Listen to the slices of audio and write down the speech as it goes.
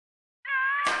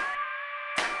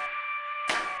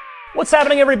What's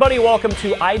happening, everybody? Welcome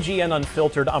to IGN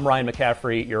Unfiltered. I'm Ryan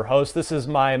McCaffrey, your host. This is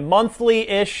my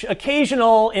monthly-ish,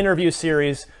 occasional interview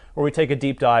series where we take a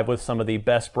deep dive with some of the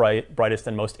best, brightest,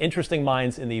 and most interesting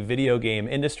minds in the video game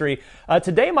industry.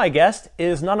 Today, my guest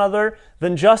is none other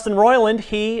than Justin Roiland,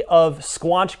 he of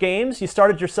Squanch Games. You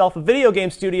started yourself a video game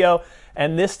studio,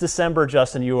 and this December,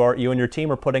 Justin, you and your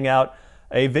team are putting out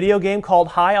a video game called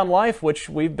High on Life, which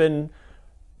we've been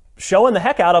showing the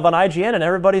heck out of on IGN, and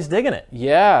everybody's digging it.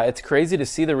 Yeah, it's crazy to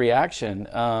see the reaction.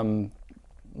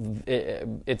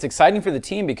 It's exciting for the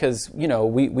team because, you know,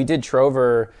 we did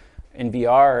Trover in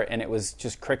VR and it was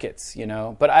just crickets, you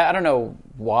know. But I don't know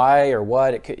why or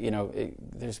what. It could, you know,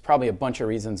 there's probably a bunch of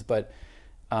reasons. But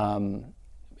and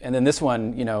then this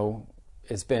one, you know,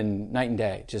 it's been night and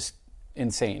day, just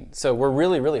insane. So we're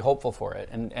really, really hopeful for it.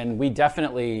 And we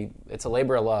definitely, it's a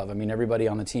labor of love. I mean, everybody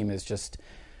on the team is just...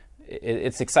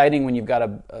 It's exciting when you've got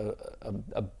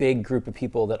a big group of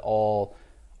people that all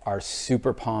are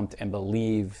super pumped and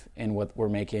believe in what we're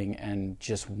making and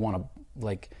just want to,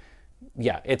 like,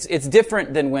 yeah, it's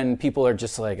different than when people are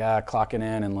just like, clocking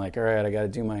in and like, all right, I got to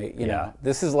do my, you know.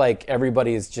 This is like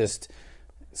everybody is just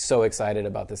so excited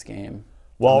about this game.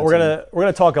 Well, we're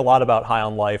gonna talk a lot about High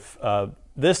on Life.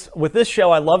 With this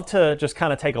show, I love to just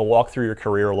kind of take a walk through your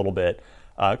career a little bit,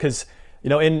 because you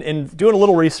know, in doing a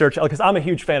little research, because I'm a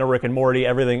huge fan of Rick and Morty,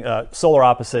 everything, Solar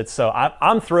Opposites, so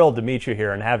I'm thrilled to meet you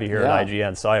here and have you here at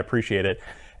IGN, so I appreciate it.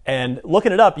 And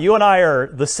looking it up, you and I are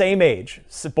the same age,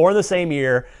 born the same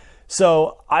year,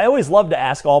 so I always love to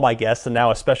ask all my guests, and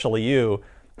now especially you,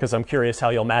 because I'm curious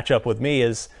how you'll match up with me,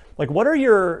 is, like, what are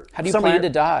your... How do you plan to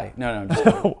die? No, just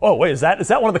oh, wait, is that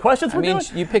one of the questions we're doing?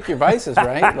 You pick your vices,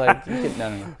 right? Like, you can,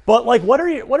 no. But, like, what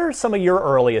are some of your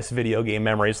earliest video game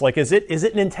memories? Like, is it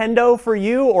Nintendo for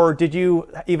you, or did you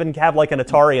even have, like, an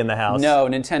Atari in the house? No,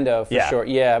 Nintendo for sure.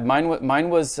 Yeah, mine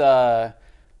was, I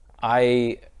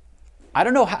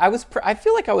don't know, I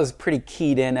feel like I was pretty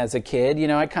keyed in as a kid. You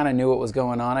know, I kind of knew what was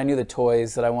going on. I knew the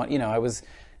toys that I want, you know,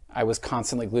 I was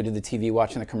constantly glued to the TV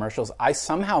watching the commercials. I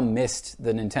somehow missed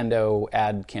the Nintendo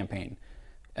ad campaign.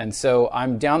 And so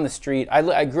I'm down the street.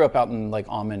 I grew up out in like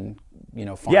Almond, you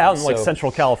know, farm. Yeah, out in like Central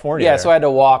California. Yeah, so I had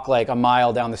to walk like a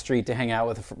mile down the street to hang out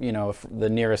with, you know, the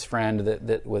nearest friend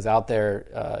that was out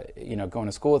there, you know, going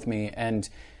to school with me. And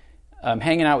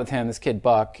hanging out with him, this kid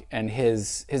Buck, and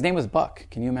his name was Buck.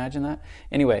 Can you imagine that?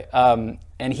 Anyway,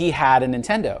 and he had a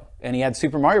Nintendo, and he had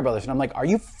Super Mario Brothers. And I'm like, are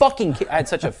you fucking kidding? I had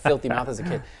such a filthy mouth as a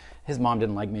kid. His mom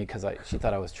didn't like me because she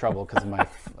thought I was trouble because of my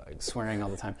swearing all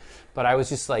the time. But I was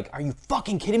just like, are you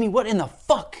fucking kidding me? What in the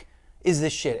fuck is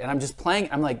this shit? And I'm just playing.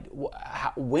 I'm like,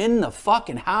 when the fuck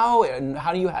and how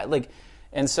do you like?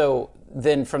 And so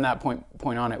then from that point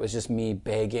on, it was just me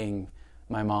begging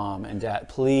my mom and dad,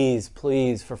 please,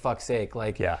 for fuck's sake,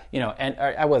 like, you know. And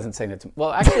I wasn't saying that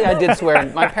well, actually, I did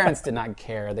swear. My parents did not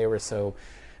care. They were so.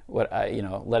 You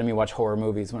know, letting me watch horror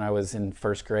movies when I was in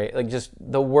first grade, like just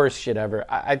the worst shit ever.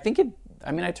 I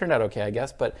turned out okay, I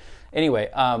guess. But anyway,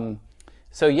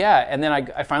 so yeah, and then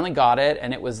I finally got it,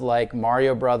 and it was like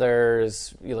Mario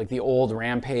Brothers, you know, like the old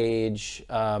Rampage,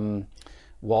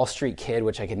 Wall Street Kid,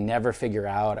 which I could never figure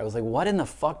out. I was like, what in the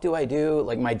fuck do I do?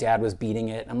 Like my dad was beating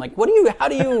it. I'm like, what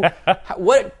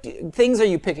things are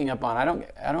you picking up on? I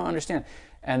don't understand.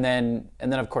 And then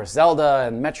of course Zelda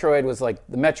and Metroid was like,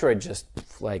 the Metroid just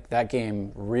like, that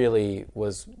game really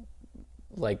was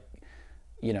like,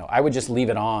 you know, I would just leave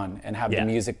it on and have the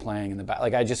music playing in the back.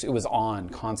 Like it was on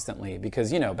constantly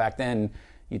because, you know, back then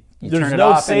you turn it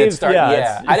off and it started.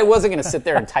 I wasn't going to sit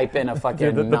there and type in a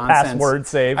fucking the nonsense password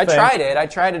save. I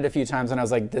tried it a few times and I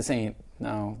was like, this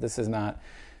is not.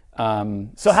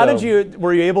 So how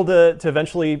were you able to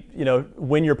eventually, you know,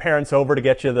 win your parents over to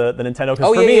get you the Nintendo?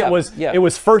 Because for me, it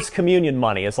was first communion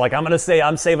money. It's like, I'm going to say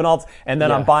I'm saving all, and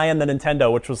then I'm buying the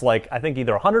Nintendo, which was like, I think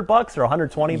either $100 or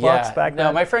 $120 back then.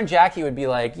 No, my friend Jackie would be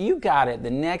like, you got it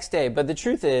the next day. But the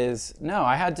truth is, no,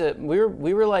 I had to,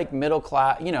 we were like middle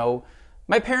class, you know,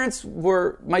 my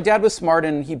dad was smart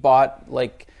and he bought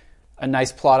like a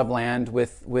nice plot of land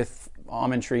with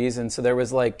almond trees. And so there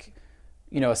was like,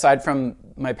 you know, aside from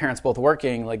my parents both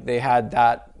working, like they had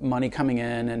that money coming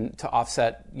in and to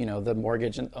offset, you know, the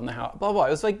mortgage on the house, blah, blah.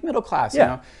 It was like middle class, you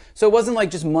know? So it wasn't like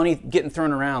just money getting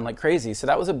thrown around like crazy. So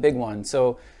that was a big one.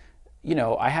 So, you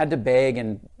know, I had to beg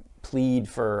and plead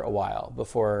for a while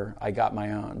before I got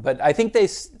my own. But I think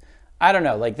I don't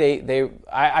know, like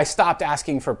I stopped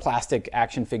asking for plastic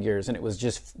action figures and it was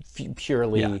just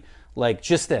purely like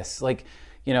just this, like,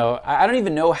 you know, I don't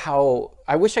even know how,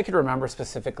 I wish I could remember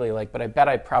specifically, like, but I bet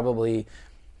I probably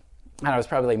and I was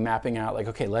probably like mapping out like,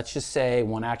 okay, let's just say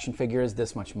one action figure is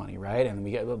this much money, right? And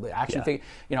we get the action figure.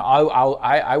 You know,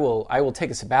 I will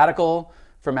take a sabbatical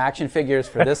from action figures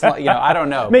for this long, you know, I don't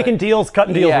know. Cutting deals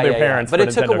with your parents. But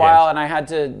it took a Nintendo while, games. and I had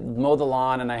to mow the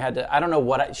lawn, and I had to, I don't know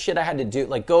what shit I had to do,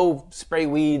 like go spray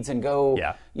weeds and go,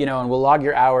 you know, and we'll log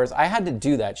your hours. I had to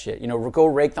do that shit, you know, go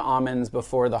rake the almonds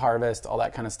before the harvest, all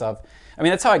that kind of stuff. I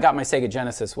mean, that's how I got my Sega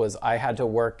Genesis, was I had to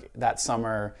work that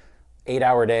summer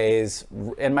 8-hour days,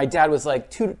 and my dad was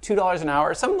like $2 an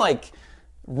hour, something like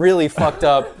really fucked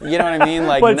up, you know what I mean?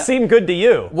 Like, but it seemed good to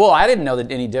you. Well, I didn't know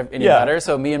that any better.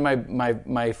 So me and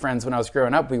my friends, when I was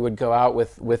growing up, we would go out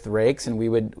with rakes, and we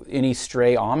would, any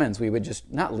stray almonds, we would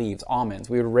just, not leaves, almonds.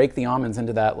 We would rake the almonds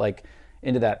into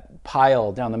that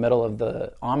pile down the middle of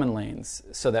the almond lanes,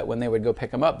 so that when they would go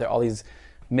pick them up, all these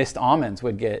missed almonds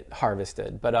would get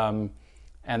harvested. But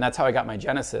and that's how I got my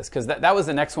Genesis, because that was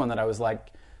the next one that I was like,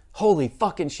 holy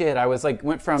fucking shit. I was like,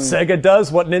 went from... Sega does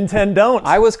what Nintendo don't.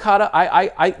 I was caught up.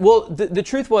 Well, the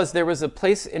truth was, there was a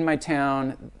place in my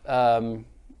town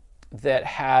that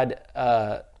had,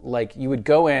 like, you would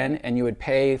go in and you would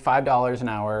pay $5 an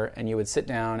hour, and you would sit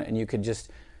down and you could just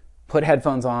put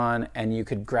headphones on, and you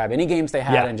could grab any games they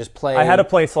had and just play. I had a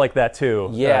place like that too,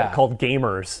 called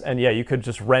Gamers, and you could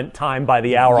just rent time by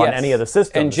the hour on any of the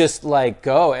systems and just like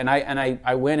go. And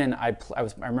I went, and I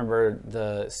remember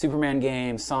the Superman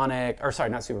game, Sonic, or sorry,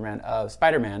 not Superman,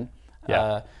 Spider-Man.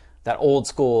 That old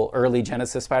school early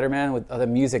Genesis Spider-Man with the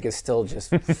music is still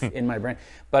just in my brain.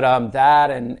 But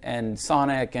that and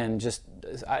Sonic, and just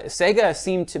Sega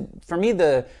seemed to, for me,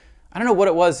 I don't know what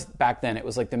it was back then. It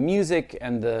was like the music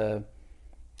and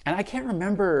I can't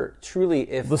remember truly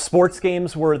if the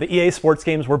EA sports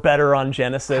games were better on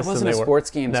Genesis. I wasn't a sports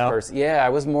games person. Yeah, I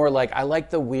was more like, I like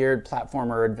the weird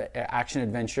platformer action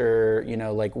adventure, you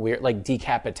know, like weird, like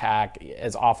Decap Attack,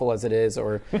 as awful as it is,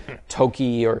 or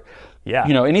Toki, or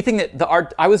you know, anything that the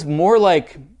art. I was more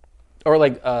like, or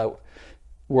like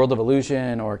World of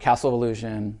Illusion or Castle of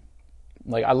Illusion.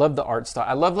 Like, I love the art style.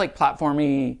 I love like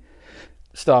platformy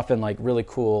stuff, and like really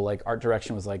cool like art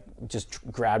direction was like just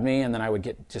grabbed me, and then I would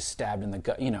get just stabbed in the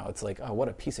gut. You know, it's like, oh, what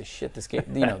a piece of shit this game.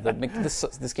 You know,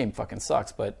 this game fucking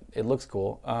sucks, but it looks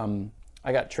cool.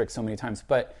 I got tricked so many times,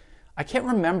 but I can't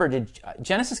remember. Did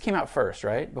Genesis came out first,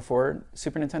 right, before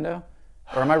Super Nintendo,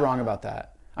 or am I wrong about that?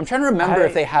 I'm trying to remember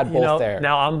if they had both there.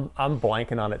 Now I'm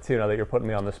blanking on it too, now that you're putting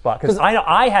me on the spot. Because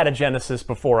I had a Genesis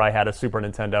before I had a Super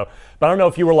Nintendo. But I don't know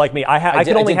if you were like me. I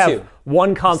could only have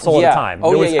one console at a time.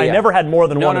 I never had more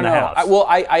than one in the house.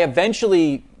 I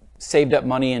eventually saved up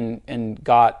money and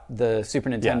got the Super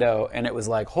Nintendo, and it was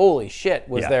like, holy shit,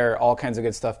 was there all kinds of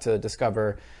good stuff to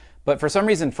discover. But for some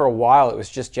reason, for a while, it was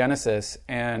just Genesis.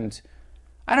 And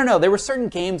I don't know, there were certain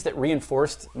games that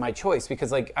reinforced my choice.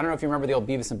 Because, like, I don't know if you remember the old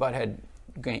Beavis and Butthead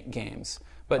games,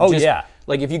 but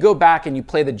like if you go back and you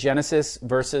play the Genesis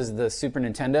versus the Super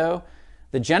Nintendo,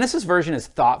 the Genesis version is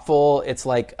thoughtful. It's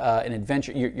like an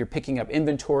adventure. You're picking up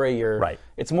inventory.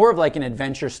 It's more of like an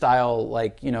adventure style,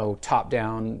 like, you know, top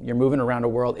down. You're moving around a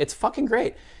world. It's fucking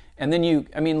great. And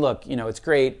then look, you know, it's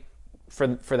great for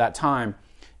that time.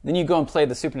 Then you go and play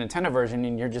the Super Nintendo version,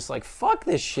 and you're just like, fuck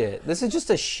this shit. This is just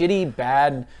a shitty,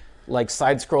 bad, like,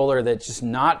 side scroller that's just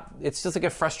not. It's just like a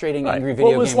frustrating, angry video game.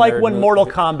 Well, it was like when Mortal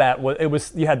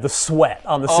Kombat you had the sweat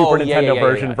on the Super Nintendo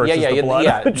version versus the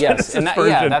blood. Yes, and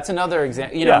that's another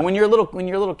example. You know, when you're a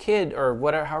little kid, or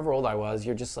whatever, however old I was,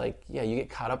 you're just like, you get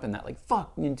caught up in that, like,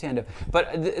 fuck Nintendo.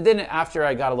 But then after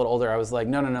I got a little older, I was like,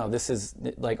 no, this is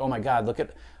like, oh my god, look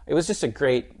at. It was just a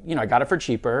great. You know, I got it for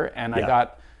cheaper, and I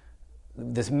got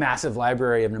this massive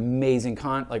library of an amazing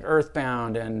like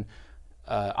Earthbound and.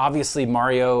 Obviously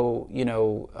Mario, you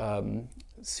know,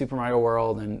 Super Mario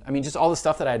World, and I mean just all the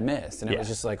stuff that I had missed, and it was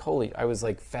just like, I was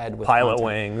like fed with Pilot content.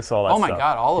 Wings, all that stuff. stuff. Oh my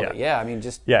god, all of it. Yeah, I mean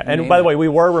just and by the way, we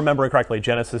were remembering correctly.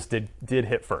 Genesis did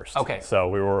hit first. Okay, so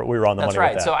we were on the money. That's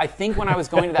right. With that. So I think when I was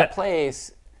going to that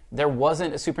place, there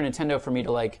wasn't a Super Nintendo for me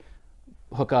to like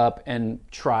hook up and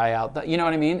try out. You know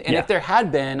what I mean? And if there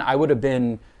had been, I would have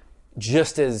been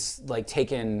just as like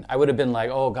taken. I would have been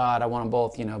like, oh god, I want them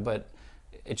both. You know, but.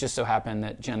 It just so happened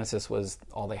that Genesis was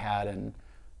all they had, and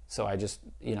so I just,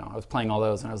 you know, I was playing all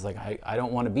those, and I was like, I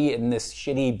don't want to be in this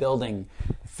shitty building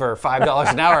for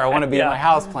 $5 an hour. I want to be in my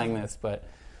house playing this, but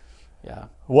yeah.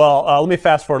 Well, let me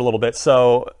fast forward a little bit.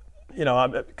 So, you know,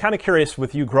 I'm kind of curious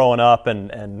with you growing up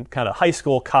and kind of high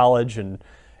school, college, and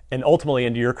ultimately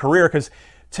into your career, because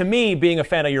to me, being a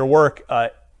fan of your work,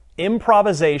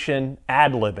 improvisation,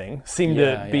 ad-libbing seem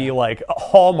to be like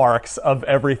hallmarks of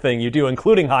everything you do,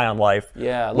 including High on Life,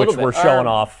 which we're showing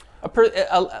off.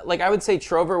 Like I would say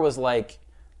Trover was like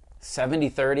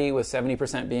 70-30 with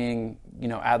 70% being,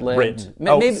 ad-libbed. Written.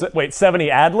 Maybe, Wait, 70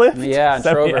 ad-libbed? yeah, and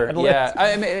 70 Trover. ad-libbed?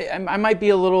 Yeah, I might be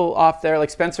a little off there. Like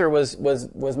Spencer was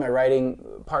my writing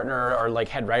partner or like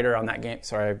head writer on that game.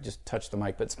 Sorry, I just touched the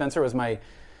mic, but Spencer was my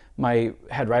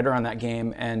head writer on that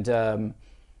game, and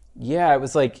it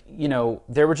was like,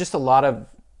 there were just a lot of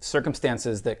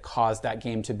circumstances that caused that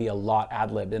game to be a lot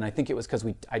ad-libbed, and I think it was because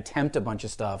I temped a bunch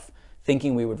of stuff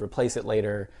thinking we would replace it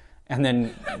later. And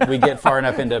then we get far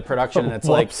enough into production, and it's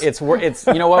like it's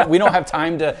you know what, we don't have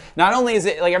time to. Not only is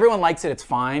it like everyone likes it, it's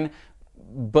fine,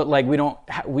 but like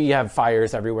we have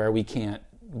fires everywhere. We can't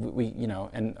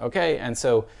and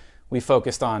so we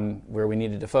focused on where we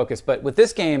needed to focus. But with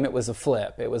this game, it was a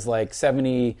flip. It was like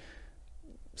 70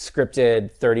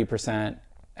 scripted, 30%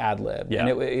 ad lib. Yeah.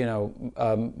 And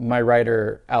it, my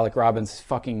writer Alec Robbins,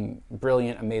 fucking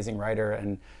brilliant, amazing writer,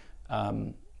 and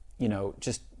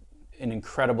just an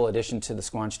incredible addition to the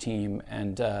Squanch team.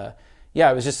 And it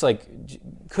was just like,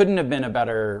 couldn't have been a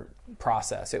better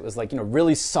process. It was like,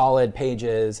 really solid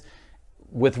pages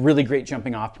with really great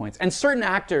jumping off points. And certain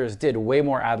actors did way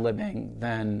more ad-libbing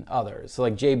than others. So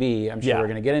like JB, I'm sure we're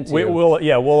going to get into.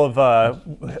 We'll have,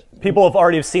 people have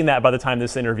already seen that by the time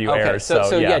this interview airs.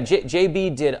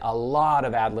 JB did a lot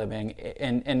of ad-libbing,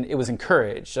 and it was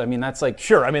encouraged. I mean, that's like...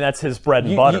 Sure, I mean, that's his bread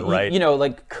and butter, right?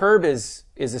 Like Curb is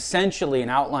essentially an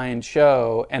outline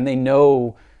show, and they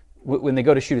know... When they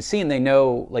go to shoot a scene, they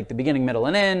know like the beginning, middle,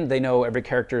 and end. They know every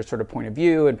character's sort of point of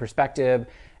view and perspective,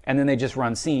 and then they just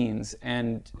run scenes.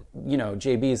 And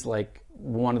JB's like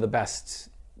one of the best,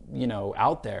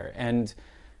 out there. And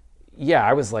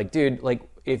I was like, dude, like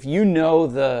if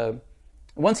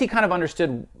once he kind of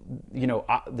understood,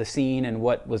 the scene and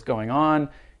what was going on,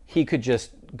 he could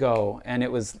just go. And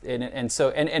it was,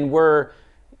 and we're,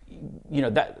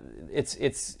 that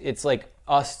it's like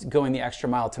us going the extra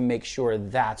mile to make sure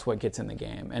that's what gets in the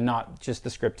game and not just the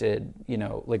scripted,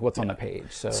 like what's on the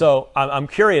page. So I'm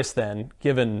curious then,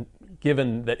 given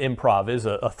that improv is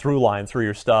a through line through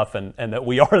your stuff and that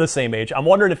we are the same age, I'm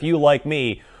wondering if you, like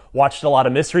me, watched a lot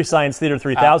of Mystery Science Theater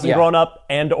 3000 growing up,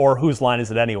 and or Whose Line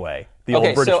Is It Anyway? The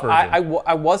old British version.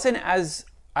 I wasn't as,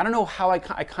 I don't know how I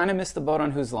kind of missed the boat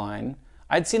on Whose Line.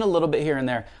 I'd seen a little bit here and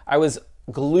there. I was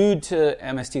glued to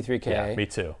MST3K. Yeah, me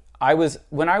too. I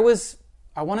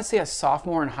want to say a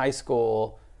sophomore in high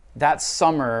school, that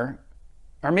summer,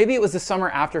 or maybe it was the summer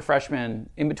after freshman,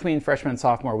 in between freshman and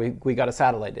sophomore, we got a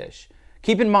satellite dish.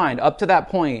 Keep in mind, up to that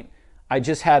point, I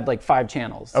just had like 5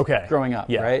 channels growing up,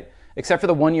 right? Except for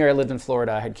the 1 year I lived in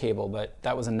Florida, I had cable, but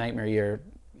that was a nightmare year.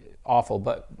 Awful,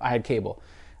 but I had cable.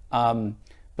 Finally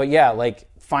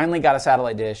got a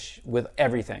satellite dish with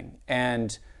everything.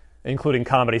 And including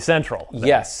Comedy Central.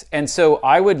 Yes, and so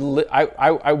I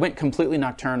went completely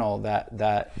nocturnal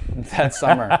that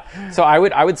summer. So I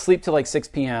would sleep till like 6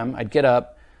 p.m. I'd get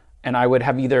up, and I would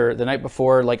have either the night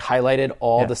before like highlighted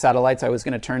all the satellites I was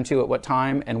going to turn to at what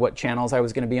time and what channels I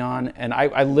was going to be on, and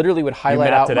I literally would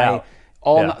highlight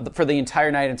for the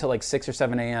entire night until like 6 or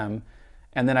 7 a.m.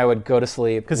 And then I would go to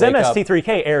sleep. Because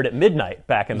MST3K aired at midnight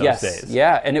back in those days.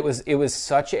 Yeah, and it was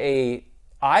such a...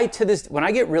 when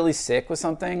I get really sick with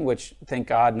something, which thank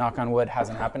God, knock on wood,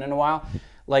 hasn't happened in a while,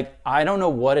 like I don't know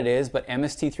what it is, but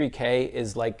MST3K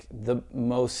is like the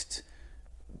most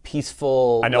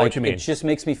peaceful. I know what you mean. It just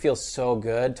makes me feel so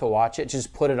good to watch it.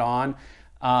 Just put it on.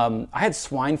 I had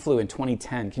swine flu in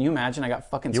 2010. Can you imagine? I got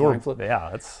fucking swine flu. Yeah,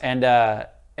 that's...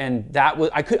 And that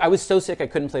was I was so sick I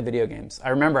couldn't play video games. I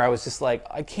remember I was just like,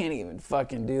 I can't even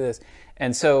fucking do this.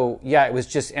 And so it was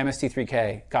just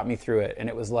MST3K got me through it, and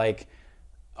it was like,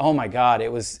 oh my God,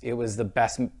 it was the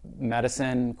best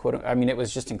medicine. It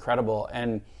was just incredible.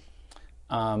 And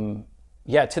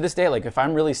to this day, like if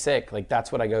I'm really sick, like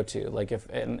that's what I go to. Like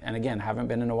and again, haven't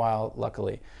been in a while,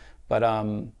 luckily. But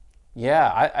and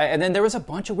then there was a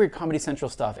bunch of weird Comedy Central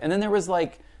stuff. And then there was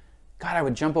like, God, I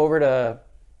would jump over to,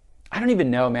 I don't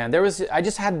even know, man. I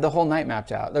just had the whole night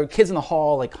mapped out. There were kids in the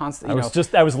hall, like constantly.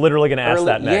 I was literally going to ask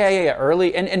that next. Yeah,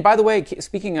 early. And by the way,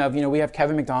 speaking of, we have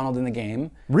Kevin McDonald in the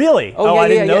game. Really? I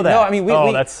didn't know that. No, I mean,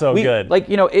 that's so good. Like,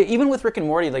 even with Rick and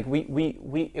Morty, like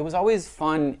it was always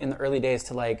fun in the early days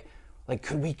to like,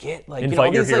 could we get like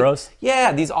invite your heroes?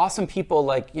 Like, these awesome people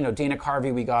like Dana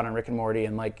Carvey we got on Rick and Morty,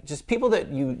 and like just people that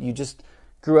you just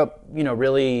grew up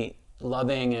really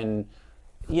loving, and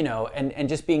and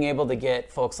just being able to get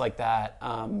folks like that.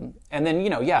 And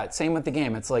then, same with the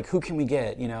game. It's like, who can we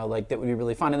get, like that would be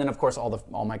really fun. And then of course,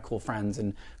 all my cool friends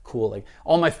and like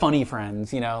all my funny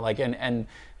friends, like, and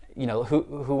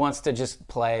who wants to just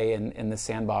play in the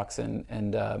sandbox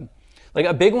and like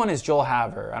a big one is Joel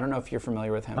Haver. I don't know if you're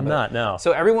familiar with him. I'm not, no.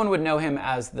 So everyone would know him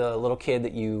as the little kid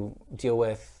that you deal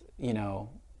with,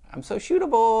 I'm so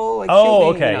shootable. Like,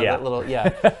 oh, shoot me. okay, You know, yeah. that little,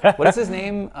 yeah. What is his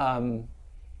name?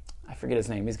 I forget his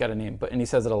name. He's got a name, and he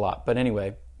says it a lot. But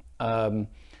anyway,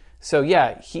 so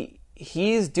yeah,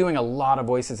 he's doing a lot of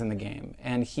voices in the game,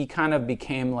 and he kind of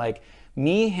became like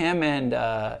me, him, and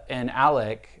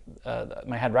Alec,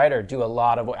 my head writer, do a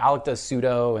lot of. Alec does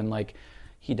pseudo, and like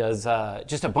he does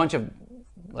just a bunch of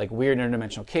like weird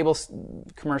interdimensional cable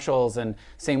commercials, and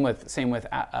same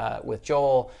with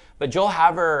Joel. But Joel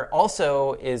Haver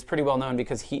also is pretty well known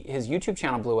because his YouTube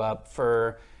channel blew up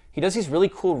for. He does these really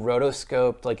cool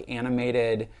rotoscoped, like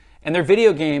animated, and they're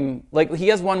video game. Like he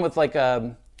has one with like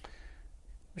I'm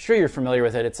sure you're familiar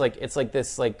with it. It's like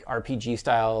this like RPG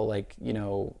style, like, you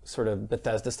know, sort of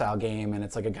Bethesda style game, and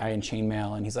it's like a guy in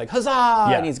chainmail, and he's like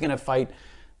huzzah, and he's gonna fight.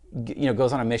 You know,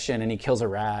 goes on a mission and he kills a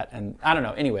rat, and I don't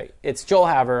know. Anyway, it's Joel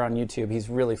Haver on YouTube. He's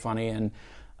really funny, and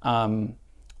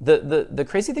the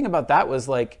crazy thing about that was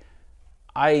like.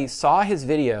 I saw his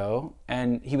video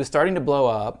and he was starting to blow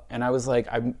up, and I was like,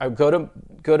 I go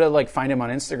to like find him on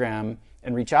Instagram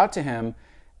and reach out to him,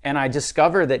 and I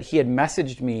discovered that he had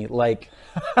messaged me like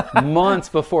months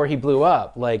before he blew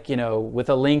up, like, you know, with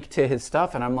a link to his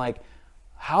stuff, and I'm like,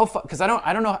 how? Because I don't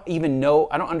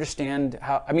understand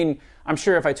how. I mean, I'm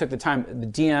sure if I took the time, the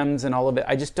DMs and all of it,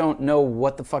 I just don't know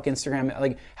what the fuck Instagram.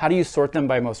 Like, how do you sort them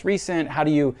by most recent? How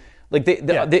do you? Like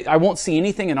I won't see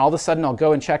anything, and all of a sudden I'll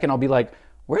go and check, and I'll be like,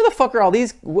 where the fuck are all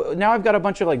these? Now I've got a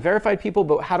bunch of like verified people,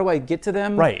 but how do I get to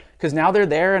them? Right. Because now they're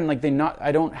there, and like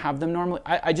I don't have them normally.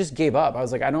 I just gave up. I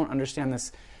was like, I don't understand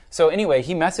this. So anyway,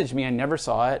 he messaged me. I never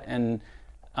saw it, and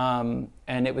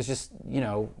it was just, you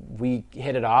know, we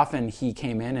hit it off, and he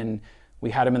came in, and we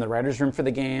had him in the writer's room for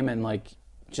the game, and like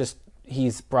just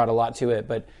he's brought a lot to it,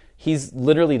 but. He's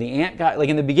literally the ant guy. Like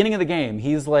in the beginning of the game,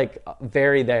 he's like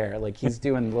very there. Like he's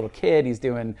doing Little Kid, he's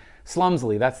doing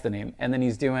Slumsley, that's the name, and then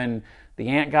he's doing the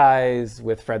ant guys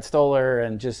with Fred Stoller,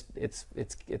 and just it's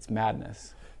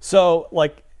madness. So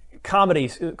like comedy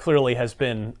clearly has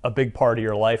been a big part of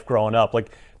your life growing up.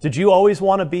 Like, did you always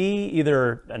want to be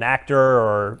either an actor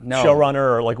or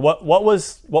showrunner, or like what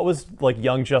was like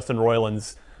young Justin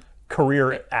Roiland's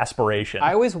career aspiration?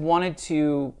 I always wanted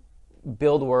to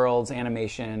build worlds,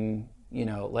 animation, you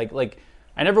know, like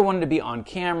I never wanted to be on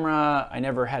camera. I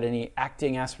never had any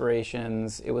acting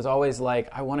aspirations. It was always like,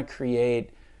 I want to create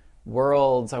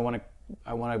worlds. I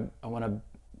didn't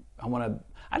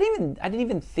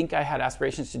even think I had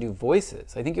aspirations to do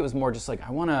voices. I think it was more just like, I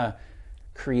want to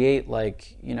create,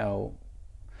 like, you know,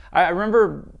 I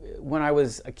remember when I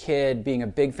was a kid being a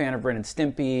big fan of Ren and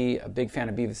Stimpy, a big fan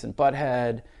of Beavis and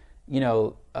Butthead. You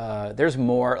know, there's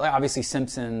more, like obviously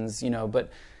Simpsons, you know, but,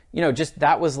 you know, just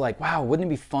that was like, wow, wouldn't it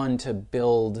be fun to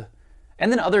build? And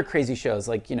then other crazy shows,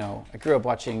 like, you know, I grew up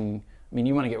watching, I mean,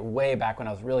 you want to get way back when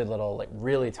I was really little, like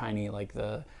really tiny, like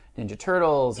the Ninja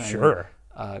Turtles and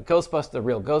Ghostbusters, the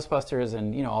real Ghostbusters,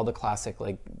 and, you know, all the classic,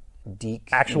 like, Deke.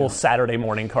 Actual, you know, Saturday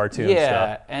morning cartoon stuff.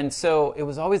 Yeah, and so it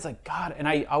was always like, God, and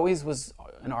I always was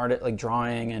an artist, like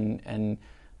drawing, and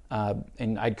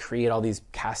I'd create all these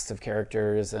casts of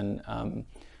characters, and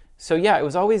so yeah, it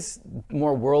was always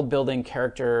more world building,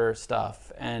 character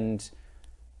stuff, and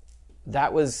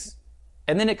that was,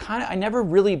 and then it kind of, I never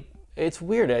really, it's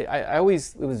weird, I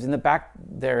always, it was in the back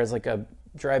there as like a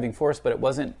driving force, but it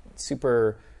wasn't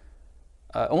super,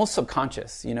 almost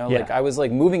subconscious, you know, like I was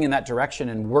like moving in that direction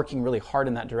and working really hard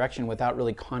in that direction without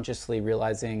really consciously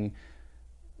realizing,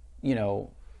 you know,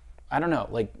 I don't know,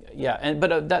 like, yeah,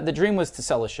 but the dream was to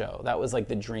sell a show. That was like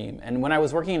the dream. And when I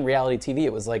was working in reality TV,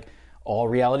 it was like all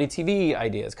reality TV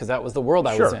ideas, because that was the world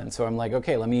I was in. So I'm like,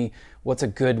 okay, what's a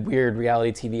good, weird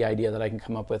reality TV idea that I can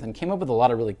come up with? And came up with a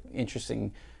lot of really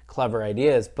interesting, clever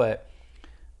ideas, but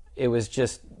it was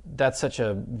just, that's such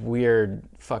a weird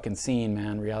fucking scene,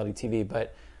 man, reality TV.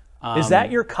 But is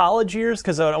that your college years?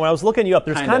 Because when I was looking you up,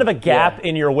 there's kind of a gap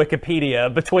in your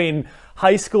Wikipedia between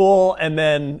high school and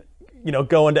then, you know,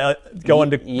 going to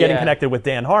getting connected with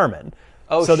Dan Harmon.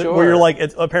 Oh, so sure. Where you're like,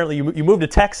 apparently you moved to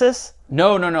Texas?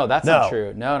 No, that's not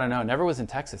true. No, never was in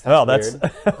Texas. That's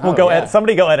weird.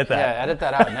 Somebody go edit that. Yeah, edit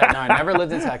that out. No, I never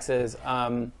lived in Texas.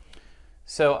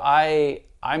 So I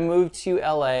moved to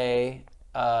LA.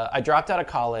 I dropped out of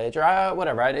college, or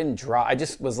whatever. I didn't drop. I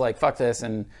just was like, fuck this.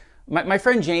 And my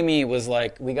friend Jamie was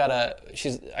like,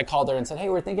 I called her and said, hey,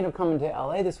 we're thinking of coming to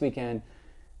LA this weekend.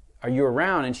 Are you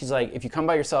around? And she's like, if you come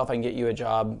by yourself, I can get you a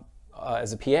job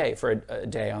as a PA for a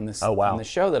day on this on the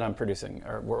show that I'm producing,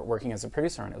 or working as a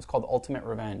producer on. It was called Ultimate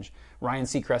Revenge. Ryan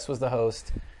Seacrest was the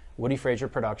host. Woody Frazier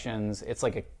Productions. It's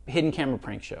like a hidden camera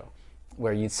prank show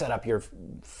where you'd set up your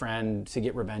friend to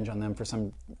get revenge on them for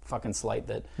some fucking slight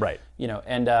that, right? You know,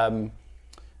 and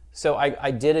So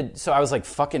I did it. So I was like,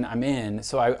 fucking, I'm in.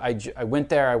 So I went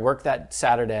there. I worked that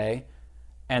Saturday,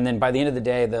 and then by the end of the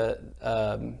day,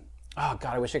 oh God,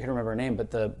 I wish I could remember her name,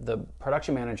 but the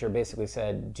production manager basically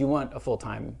said, "Do you want a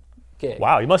full-time gig?"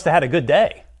 Wow, you must have had a good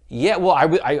day. Yeah. Well,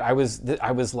 I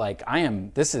was like,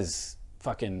 this is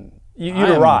fucking. You'd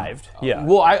arrived. Yeah.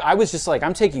 Well, I was just like,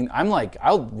 what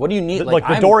do you need? Like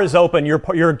the door is open. You're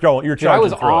charging I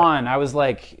was through on. I was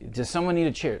like, does someone need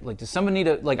a chair? Like, does someone need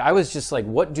a, like, I was just like,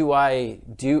 what do I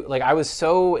do? Like, I was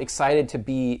so excited to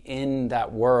be in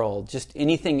that world, just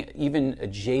anything even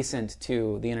adjacent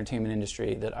to the entertainment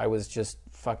industry, that I was just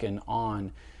fucking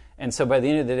on. And so by the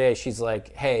end of the day, she's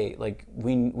like, hey, like,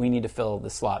 we need to fill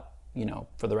the slot,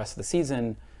 for the rest of the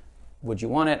season. Would you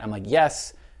want it? I'm like,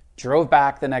 yes. Drove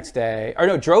back the next day,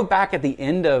 drove back at the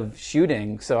end of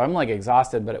shooting. So I'm like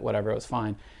exhausted, but whatever, it was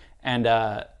fine. And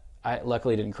I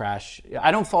luckily didn't crash. I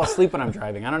don't fall asleep when I'm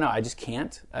driving. I don't know. I just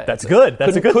can't. That's good.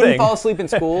 That's a good thing. Couldn't fall asleep in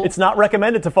school. It's not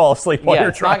recommended to fall asleep while you're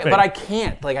driving. But I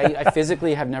can't. Like I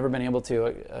physically have never been able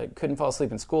to. I couldn't fall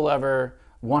asleep in school ever.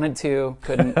 Wanted to,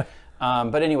 couldn't.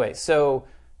 But anyway, so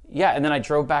yeah, and then I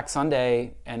drove back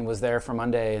Sunday and was there for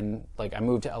Monday, and like I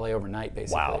moved to LA overnight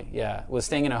basically. Wow. Yeah, was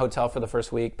staying in a hotel for the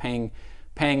first week, paying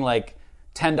like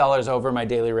 $10 over my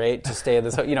daily rate to stay at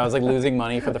this. I was like losing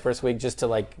money for the first week just to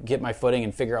like get my footing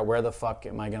and figure out where the fuck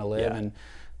am I going to live. Yeah.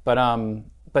 But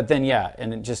then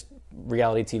and it just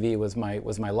reality TV was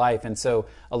my life. And so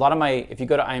a lot of if you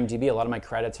go to IMDb, a lot of my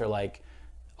credits are like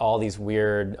all these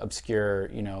weird, obscure,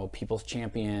 People's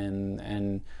Champion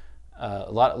and a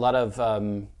lot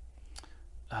of.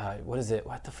 What is it?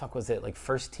 What the fuck was it? Like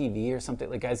First TV or something?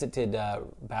 Like guys that did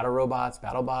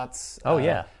BattleBots. Oh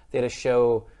yeah. They had a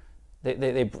show.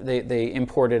 They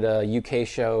imported a UK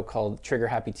show called Trigger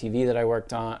Happy TV that I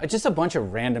worked on. Just a bunch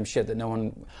of random shit that no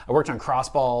one. I worked on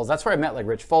Crossballs. That's where I met like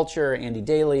Rich Fulcher, Andy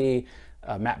Daly,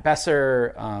 Matt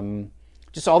Besser.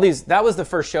 Just all these. That was the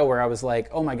first show where I was like,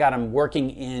 oh my god, I'm working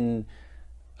in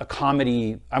a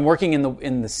comedy. I'm working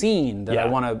in the scene that I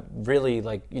want to really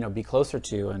be closer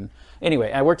to. And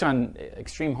anyway, I worked on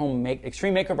Extreme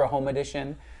Makeover Home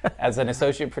Edition as an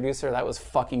associate producer. That was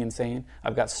fucking insane.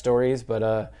 I've got stories,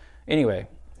 but anyway,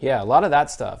 yeah, a lot of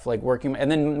that stuff, like working. And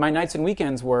then my nights and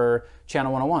weekends were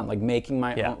Channel 101, like making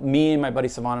me and my buddy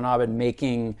Savan and Abed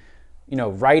making,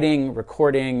 writing,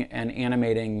 recording, and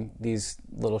animating these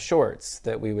little shorts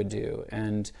that we would do,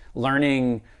 and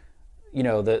learning.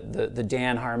 The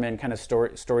Dan Harmon kind of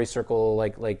story circle,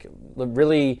 like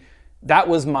really, that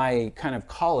was my kind of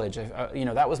college.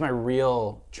 That was my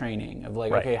real training of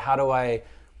like, right. Okay, how do I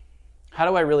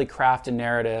really craft a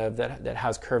narrative that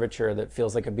has curvature, that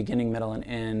feels like a beginning, middle, and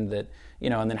end, that,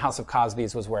 and then House of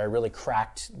Cosby's was where I really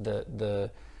cracked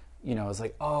the I was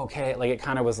like, oh, okay. Like it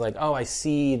kind of was like, oh, I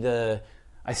see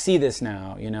this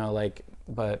now,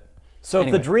 but. So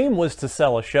anyway. If the dream was to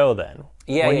sell a show then,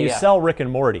 when you sell Rick and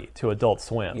Morty to Adult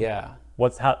Swim,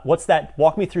 what's that?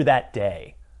 Walk me through that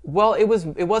day. Well, it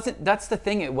wasn't, that's the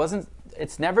thing.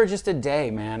 It's never just a day,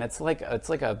 man. It's like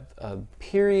a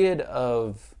period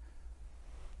of,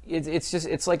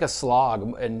 it's like a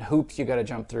slog and hoops you got to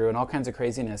jump through and all kinds of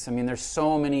craziness. I mean, there's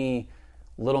so many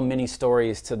little mini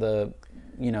stories to the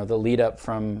lead up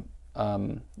from,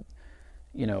 Dan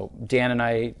and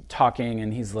I talking,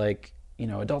 and he's like,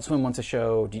 Adult Swim wants a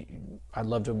show. I'd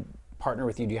love to partner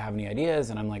with you. Do you have any ideas?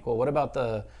 And I'm like, well, what about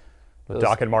the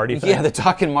Doc and Marty thing? Yeah, the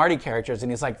Doc and Marty characters.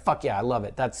 And he's like, fuck yeah, I love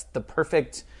it. That's the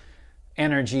perfect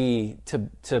energy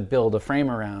to build a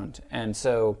frame around. And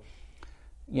so,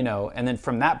 and then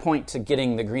from that point to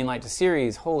getting the green light to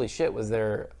series, holy shit, was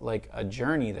there like a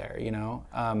journey there,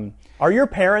 Are your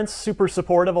parents super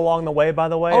supportive along the way, by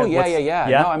the way? Oh, yeah.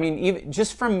 No, I mean, even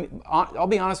just from, I'll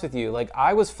be honest with you, like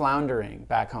I was floundering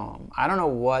back home. I don't know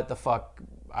what the fuck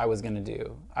I was going to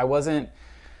do. I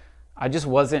just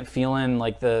wasn't feeling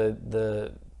like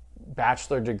the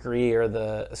bachelor degree or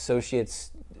the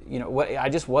associate's, I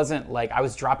just wasn't like, I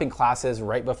was dropping classes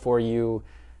right before you.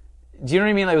 Do you know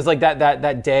what I mean? It was like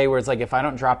that day where it's like, if I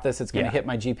don't drop this, it's going to hit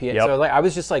my GPA. Yep. So like, I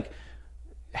was just like,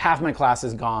 half my class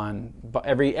is gone, but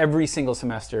every single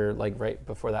semester, like right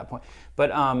before that point.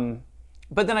 But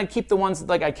then I'd keep the ones,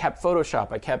 like I kept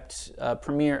Photoshop, I kept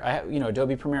Premiere,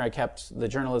 Adobe Premiere, I kept the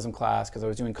journalism class because I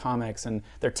was doing comics and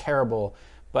they're terrible.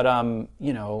 But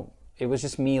it was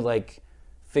just me like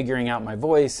figuring out my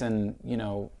voice and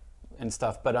and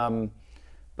stuff. But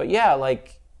yeah,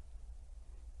 like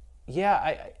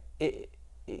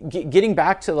getting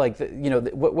back to like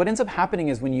what ends up happening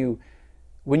is when you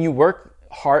work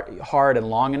hard and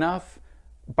long enough,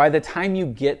 by the time you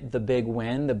get the big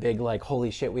win, the big like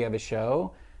holy shit we have a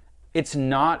show, it's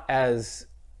not as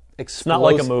It's not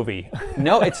like a movie.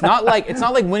 No, it's not like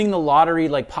winning the lottery,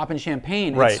 like popping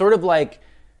champagne. Right. It's sort of like,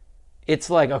 it's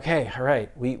like, okay, all right,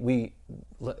 we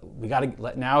got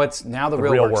to now the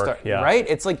real work starts, yeah. right?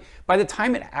 It's like by the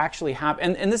time it actually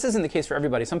happens, and this isn't the case for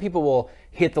everybody. Some people will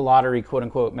hit the lottery, quote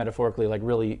unquote, metaphorically, like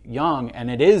really young,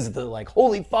 and it is the like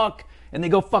holy fuck, and they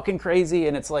go fucking crazy,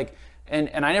 and it's like, and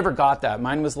I never got that.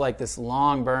 Mine was like this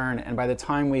long burn, and by the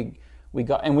time we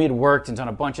got, and we had worked and done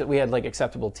a bunch of, we had like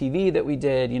acceptable TV that we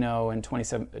did, in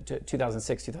 2006,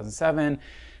 2007,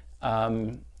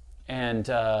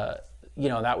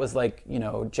 that was like,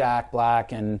 Jack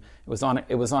Black, and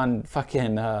it was on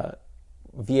fucking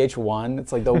VH1.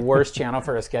 It's like the worst channel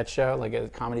for a sketch show, like a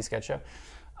comedy sketch show.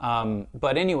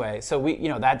 But anyway, so we,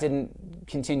 that didn't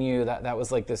continue. That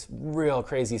was like this real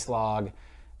crazy slog,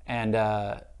 and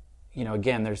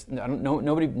again,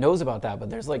 nobody knows about that, but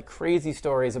there's like crazy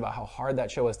stories about how hard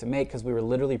that show was to make because we were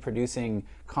literally producing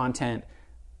content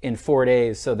in 4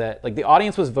 days, so that like the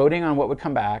audience was voting on what would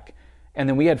come back. And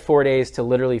then we had 4 days to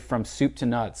literally from soup to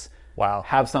nuts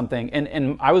have something.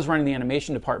 And I was running the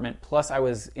animation department, plus I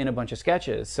was in a bunch of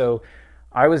sketches. So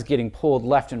I was getting pulled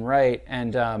left and right.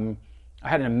 And I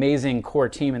had an amazing core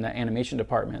team in the animation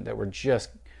department that were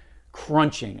just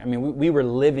crunching. I mean, we were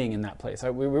living in that place.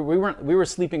 We were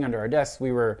sleeping under our desks.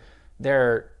 We were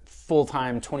there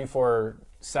full-time,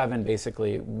 24/7,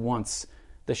 basically, once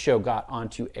the show got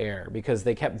onto air, because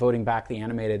they kept voting back the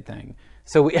animated thing.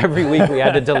 So every week we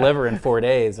had to deliver in 4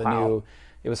 days. It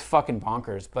was fucking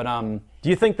bonkers. But do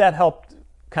you think that helped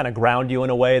kind of ground you in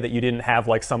a way that you didn't have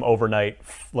like some overnight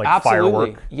absolutely.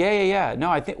 firework? Yeah. No,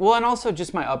 I think, well, and also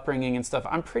just my upbringing and stuff.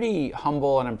 I'm pretty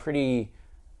humble, and I'm pretty,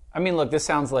 I mean, look, this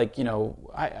sounds like,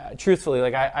 truthfully,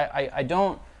 like I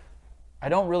don't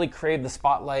really crave the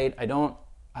spotlight.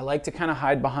 I like to kind of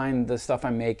hide behind the stuff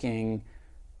I'm making,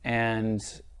 and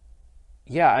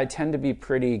yeah, I tend to be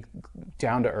pretty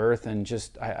down to earth, and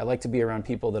just I like to be around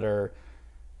people that are,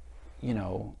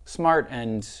 smart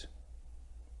and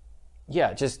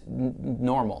just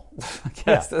normal. I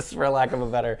guess that's for lack of a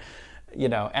better,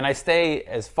 And I stay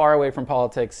as far away from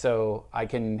politics so I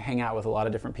can hang out with a lot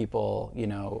of different people,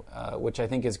 which I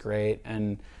think is great.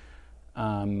 And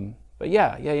but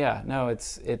yeah. No,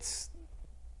 it's.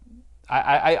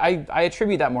 I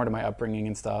attribute that more to my upbringing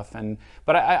and stuff,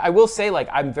 but I will say, like,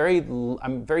 I'm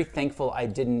very thankful I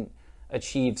didn't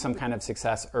achieve some kind of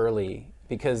success early,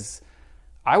 because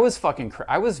I was fucking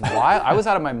I was wild. I was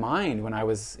out of my mind when I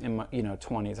was in my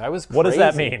 20s. I was crazy. What does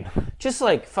that mean? Just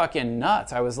like fucking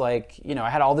nuts. I was like, I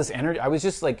had all this energy. I was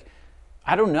just like,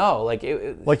 I don't know, like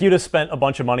like you'd have spent a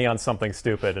bunch of money on something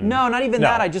stupid. And, no, not even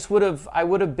that. I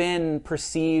would have been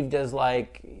perceived as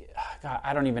like, God,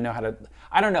 I don't even know how to.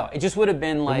 I don't know. It just would have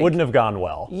been like... It wouldn't have gone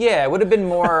well. Yeah, it would have been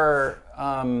more...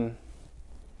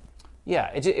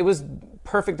 it was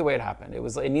perfect the way it happened.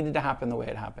 It needed to happen the way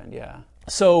it happened, yeah.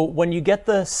 So when you get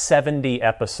the 70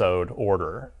 episode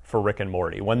order for Rick and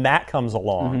Morty, when that comes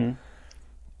along,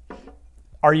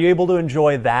 are you able to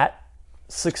enjoy that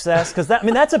success? Because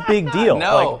that's a big deal.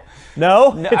 No.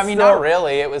 No? Not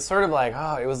really. It was sort of like,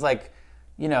 it was like,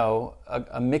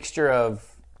 a mixture of,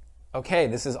 okay,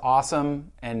 this is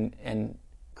awesome and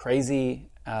crazy,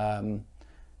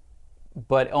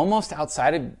 but almost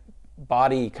outside of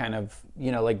body kind of,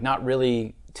 like not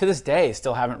really, to this day,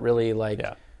 still haven't really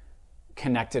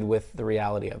connected with the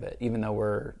reality of it, even though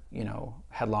we're,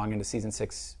 headlong into season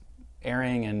 6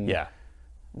 airing and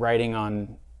writing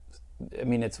on,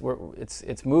 it's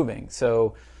moving.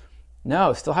 So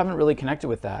no, still haven't really connected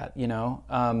with that,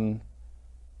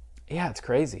 it's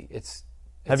crazy.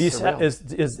 Have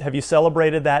you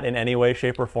celebrated that in any way,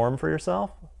 shape, or form for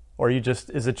yourself, or is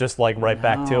it just like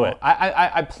back to it?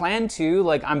 I plan to,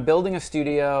 like, I'm building a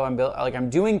studio. I'm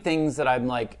doing things that I'm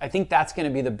like, I think that's going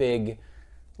to be the big,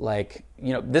 like,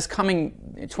 this coming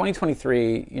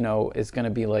 2023, is going to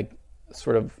be like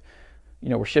sort of,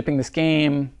 we're shipping this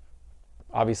game.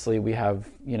 Obviously, we have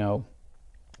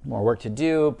more work to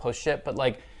do post ship, but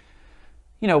like,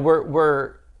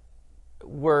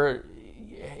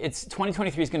 it's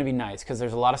 2023 is going to be nice because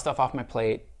there's a lot of stuff off my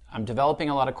plate. I'm developing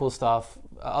a lot of cool stuff.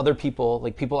 Other people,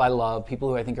 like people I love, people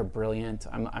who I think are brilliant.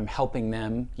 I'm helping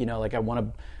them. Like I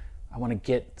want to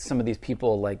get some of these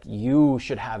people. Like, you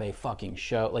should have a fucking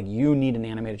show. Like, you need an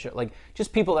animated show. Like,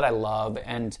 just people that I love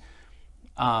and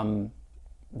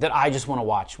that I just want to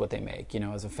watch what they make.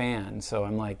 As a fan. So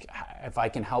I'm like, if I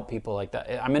can help people like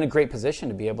that, I'm in a great position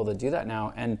to be able to do that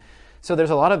now. And so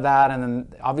there's a lot of that, and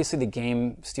then obviously the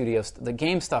game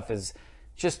stuff is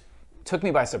just took me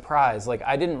by surprise. Like,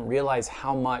 I didn't realize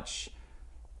how much,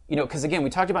 because again, we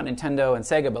talked about Nintendo and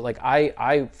Sega, but like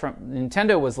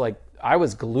Nintendo was like I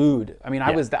was glued. I mean,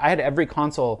 I had every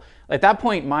console. At that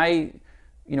point,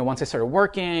 once I started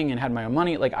working and had my own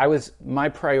money, like my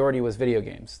priority was video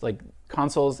games, like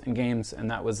consoles and games, and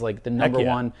that was like the number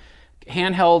one.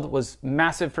 Handheld was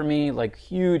massive for me, like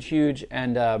huge,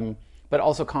 and but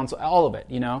also console, all of it,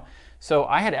 So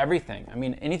I had everything. I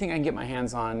mean, anything I can get my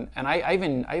hands on, and I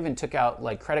even took out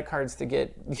like credit cards to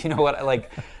get,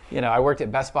 I worked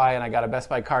at Best Buy and I got a Best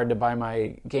Buy card to buy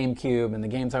my GameCube and the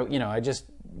games. I just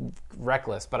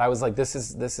reckless, but I was like, this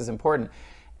is important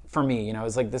for me. It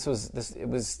was like it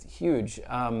was huge.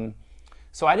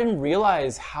 So I didn't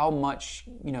realize how much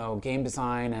game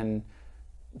design and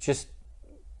just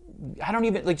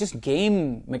just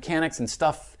game mechanics and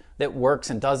stuff that works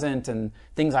and doesn't, and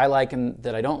things I like and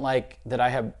that I don't like that I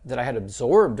had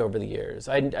absorbed over the years.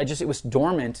 It was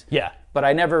dormant. Yeah. But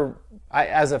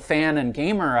as a fan and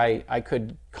gamer, I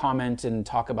could comment and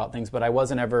talk about things, but I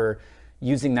wasn't ever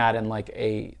using that in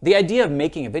the idea of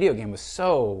making a video game was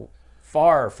so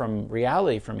far from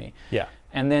reality for me. Yeah.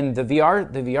 And then the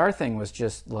VR thing was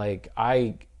just like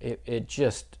it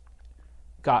just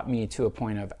got me to a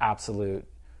point of absolute.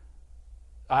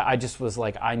 I just was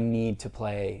like, I need to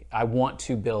play. I want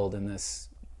to build in this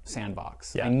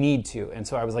sandbox. Yeah. I need to. And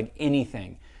so I was like,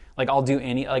 anything. Like I'll do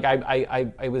any. Like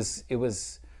it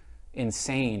was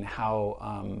insane how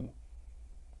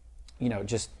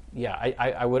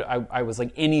I was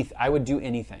like I would do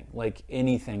anything, like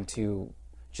anything to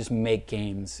just make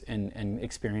games and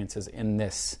experiences in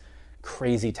this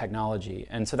crazy technology.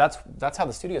 And so that's how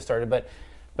the studio started.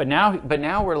 But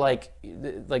now we're like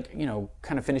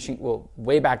kind of finishing. Well,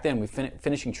 way back then,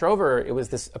 finishing Trover. It was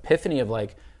this epiphany of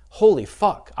like, holy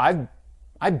fuck! I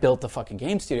built a fucking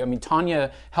game studio. I mean,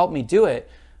 Tanya helped me do it.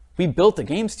 We built a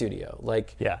game studio.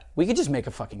 Like, we could just make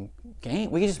a fucking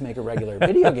game. We could just make a regular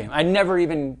video game. I never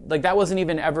even that wasn't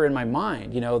even ever in my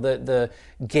mind. The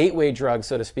gateway drug,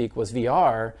 so to speak, was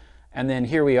VR. And then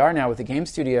here we are now with the game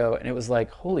studio, and it was like,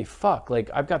 holy fuck! Like,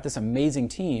 I've got this amazing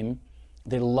team.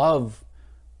 They love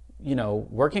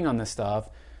working on this stuff.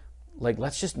 Like,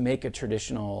 let's just make a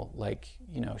traditional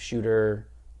shooter.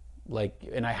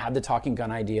 And I had the talking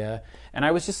gun idea, and I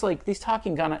was just like, these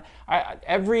talking gun.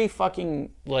 Every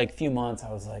fucking few months,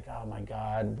 I was like, oh my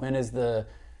god, when is the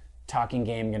talking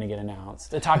game going to get announced?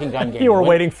 The talking gun game. You were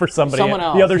waiting for someone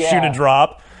else, the other shoe to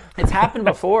drop. It's happened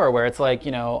before, where it's like,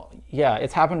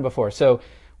 it's happened before. So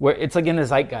where it's like in the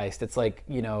zeitgeist, it's like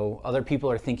other people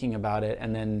are thinking about it,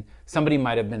 and then somebody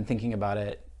might have been thinking about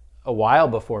it a while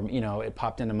before it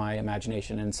popped into my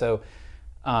imagination. And so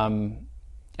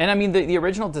and I mean the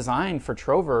original design for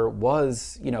Trover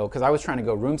was because I was trying to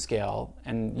go room scale,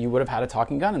 and you would have had a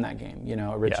talking gun in that game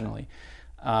originally.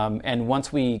 And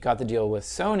once we got the deal with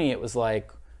Sony, it was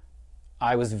like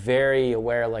I was very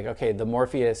aware, like, okay, the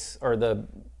Morpheus or the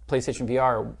PlayStation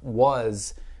VR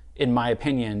was, in my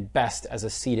opinion, best as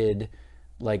a seated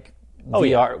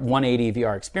VR 180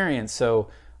 VR experience. So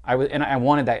I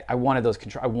wanted that. I wanted those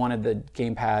control. I wanted the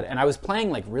gamepad, and I was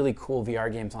playing really cool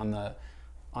VR games on the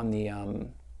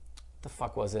the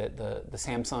fuck was it? The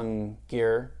Samsung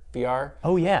Gear VR.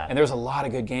 Oh yeah. And there was a lot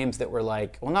of good games that were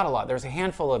not a lot. There was a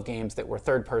handful of games that were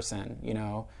third person.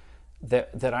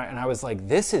 I was like,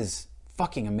 this is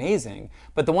fucking amazing.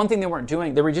 But the one thing they weren't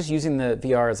doing, they were just using the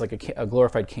VR as a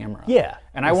glorified camera. Yeah.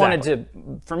 And I wanted to.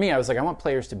 For me, I was like, I want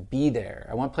players to be there.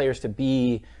 I want players to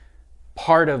be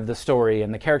part of the story,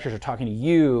 and the characters are talking to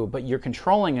you, but you're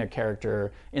controlling a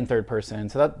character in third person.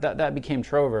 So that became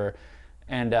Trover,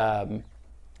 and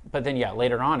but then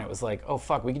later on it was like, oh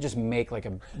fuck, we could just make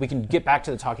we can get back to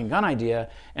the talking gun idea.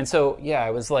 And so I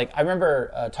was like, I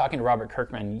remember talking to Robert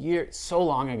Kirkman so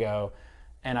long ago,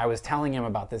 and I was telling him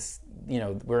about this.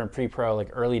 We're in pre-pro,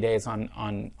 early days on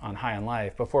High on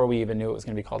Life, before we even knew it was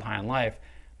going to be called High on Life.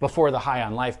 Before the High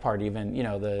on Life part even,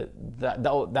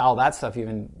 all that stuff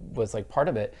even was part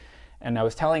of it. And I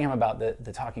was telling him about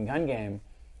the talking gun game,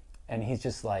 and he's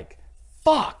just like,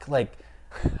 fuck,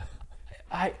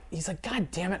 he's like,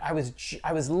 God damn it, I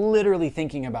was literally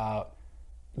thinking about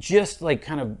just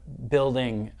kind of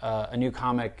building a new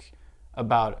comic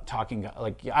about talking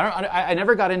gun. I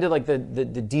never got into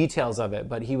the details of it,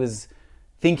 but he was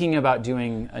thinking about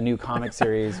doing a new comic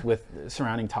series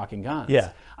surrounding talking guns.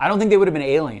 Yeah. I don't think they would have been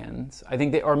aliens. I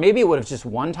think or maybe it would have just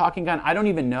one talking gun. I don't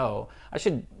even know. I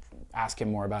should ask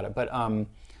him more about it. But I'll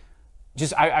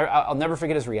never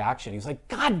forget his reaction. He was like,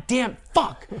 God damn,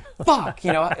 fuck,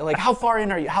 how far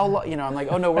in are you? I'm like,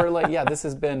 oh no, we're this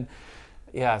has been,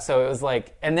 So it was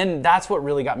and then that's what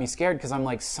really got me scared, because I'm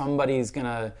like,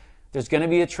 there's gonna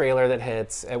be a trailer that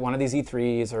hits at one of these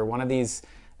E3s or one of these.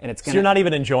 and it's So gonna. you're not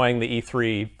even enjoying the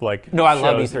E3 like. No, I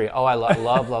love shows. E3. Oh, I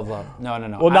love.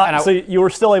 No. Well, so you were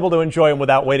still able to enjoy them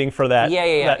without waiting for that.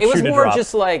 Yeah. That It was shoe to more drop.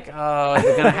 just like, oh,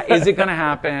 is it gonna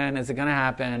happen? Is it gonna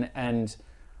happen? And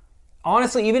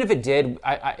honestly, even if it did,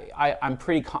 I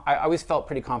always felt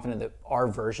pretty confident that our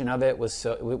version of it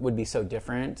would be so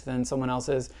different than someone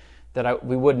else's that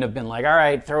we wouldn't have been like, all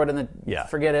right, throw it in the,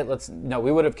 forget it.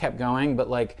 We would have kept going. But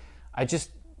like,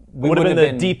 we would have been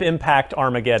the Deep Impact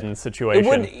Armageddon situation. It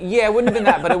wouldn't have been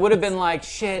that, but it would have been like,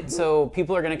 shit, so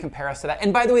people are going to compare us to that.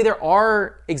 And by the way, there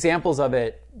are examples of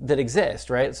it that exist,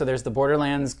 right? So there's the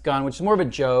Borderlands gun, which is more of a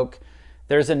joke.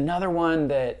 There's another one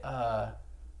that, I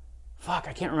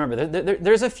can't remember.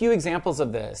 There's a few examples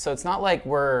of this. So it's not like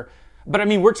we're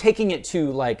taking it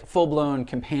to like full-blown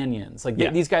companions. Like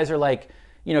these guys are like,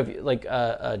 like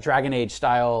Dragon Age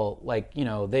style, like,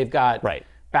 they've got... Right.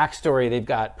 backstory, they've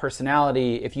got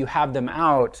personality. If you have them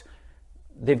out,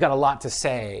 they've got a lot to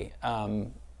say.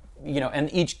 And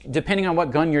each, depending on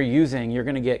what gun you're using, you're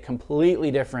going to get completely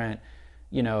different,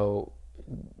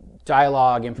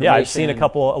 dialogue, information. Yeah, I've seen a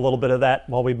little bit of that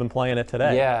while we've been playing it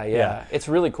today. Yeah. It's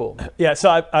really cool. Yeah,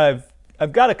 so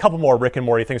I've got a couple more Rick and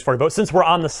Morty things for you, but since we're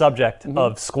on the subject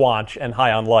of Squanch and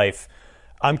High on Life,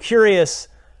 I'm curious.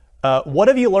 What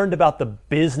have you learned about the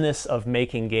business of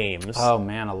making games? Oh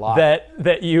man, a lot.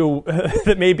 That you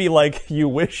that maybe like you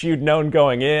wish you'd known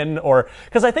going in, or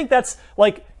because I think that's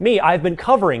like me. I've been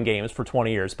covering games for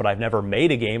 20 years, but I've never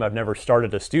made a game. I've never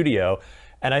started a studio,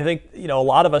 and I think a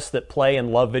lot of us that play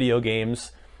and love video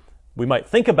games, we might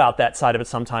think about that side of it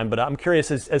sometime. But I'm curious,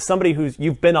 as somebody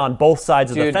you've been on both sides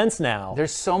of the fence now.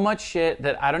 There's so much shit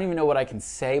that I don't even know what I can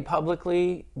say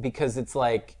publicly because it's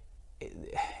like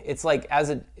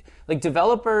like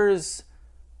developers,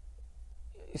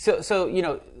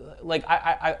 like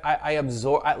I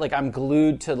absorb, like I'm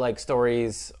glued to like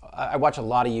stories. I watch a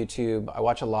lot of YouTube. I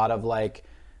watch a lot of like,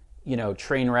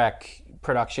 train wreck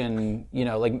production.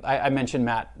 Like I mentioned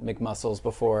Matt McMuscles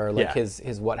before, like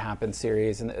his What Happened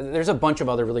series, and there's a bunch of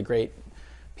other really great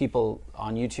people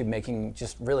on YouTube making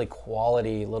just really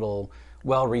quality little,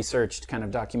 well-researched kind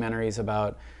of documentaries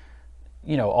about.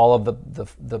 All of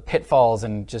the pitfalls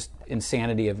and just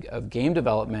insanity of game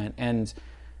development. And,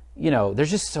 there's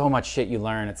just so much shit you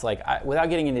learn. It's like, without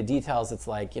getting into details, it's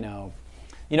like,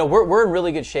 we're in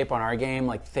really good shape on our game,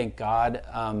 like, thank God.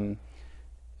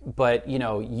 But,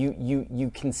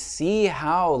 you can see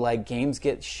how, like, games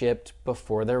get shipped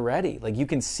before they're ready. Like, you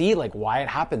can see, like, why it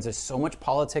happens. There's so much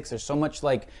politics. There's so much,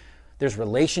 like, there's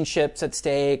relationships at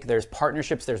stake. There's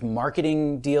partnerships. There's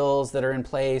marketing deals that are in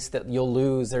place that you'll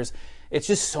lose. It's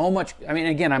just so much. I mean,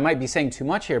 again, I might be saying too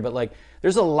much here, but like,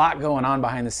 there's a lot going on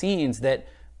behind the scenes that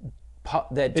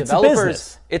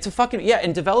developers. It's a fucking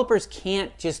and developers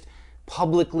can't just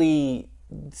publicly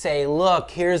say, look,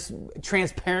 here's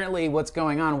transparently what's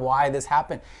going on, why this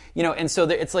happened, and so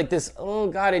it's like this. Oh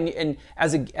God, and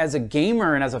as a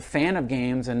gamer and as a fan of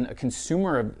games and a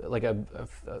consumer of like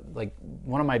like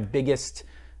one of my biggest,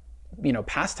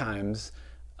 pastimes,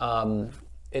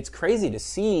 it's crazy to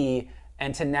see.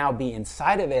 And to now be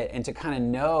inside of it and to kind of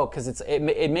know, because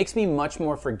it makes me much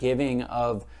more forgiving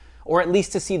of, or at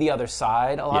least to see the other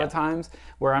side a lot of times,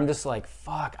 where I'm just like,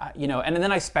 fuck, and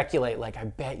then I speculate, like, I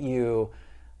bet you,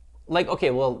 like,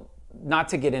 okay, well, not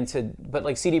to get into, but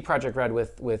like CD Projekt Red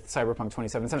with Cyberpunk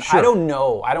 2077, sure. I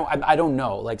don't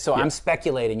know, like, so I'm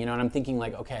speculating, and I'm thinking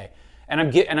like, okay, and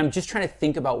I'm just trying to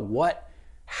think about what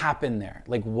happened there,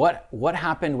 like what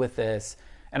happened with this.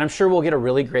 And I'm sure we'll get a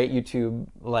really great YouTube,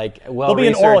 like, well-researched. There'll be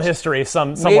an oral history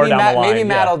somewhere down the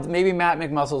line. Maybe Matt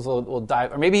McMuscles will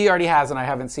dive, or maybe he already has and I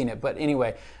haven't seen it. But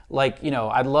anyway, like,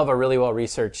 I'd love a really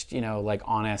well-researched, like,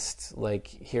 honest, like,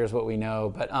 here's what we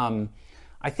know. But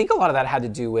I think a lot of that had to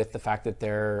do with the fact that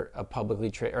they're a publicly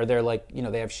traded, or they're like,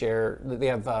 they have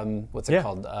what's it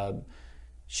called?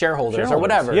 Shareholders or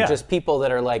whatever. Yeah. Just people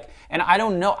that are like, and I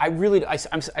don't know.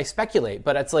 I speculate,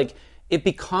 but it's like, it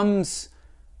becomes.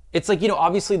 It's like,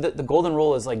 obviously the golden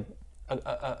rule is like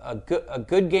a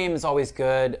good game is always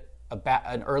good.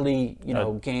 An early,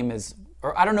 game is,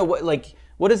 or I don't know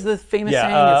what is the famous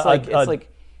saying? It's like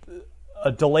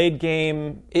a delayed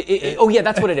game.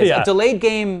 That's what it is. A delayed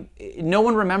game, no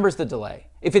one remembers the delay.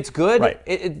 If it's good, right.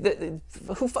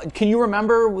 Can you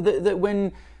remember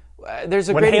when? There's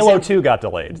a when great Halo example. 2 got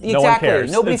delayed. Exactly. No one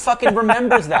cares. Nobody fucking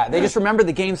remembers that. They just remember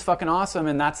the game's fucking awesome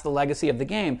and that's the legacy of the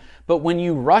game. But when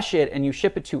you rush it and you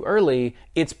ship it too early,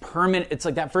 it's permanent. It's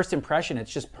like that first impression.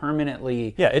 It's just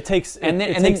permanently. Yeah, it takes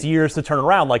years to turn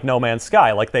around, like No Man's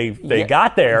Sky. Like they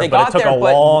got there, but it took a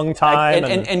long time.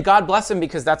 And God bless them,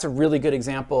 because that's a really good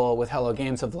example with Hello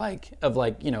Games of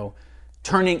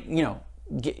turning,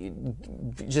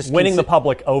 just winning the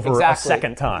public over exactly. a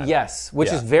second time. Yes,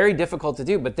 which is very difficult to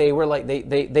do. But they were like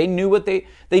they knew what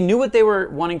they were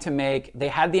wanting to make. They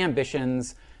had the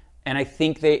ambitions, and I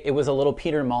think it was a little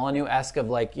Peter Molyneux-esque of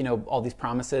like, you know, all these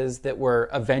promises that were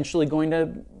eventually going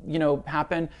to, you know,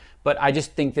 happen. But I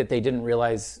just think that they didn't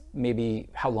realize maybe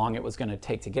how long it was going to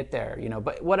take to get there. You know,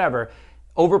 but whatever.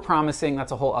 Over-promising,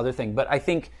 that's a whole other thing. But I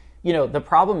think, you know, the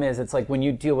problem is it's like when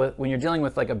you're dealing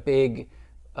with like a big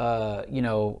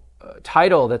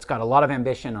title that's got a lot of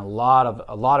ambition, a lot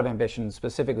of ambition,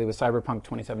 specifically with Cyberpunk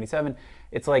 2077.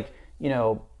 It's like, you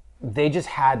know, they just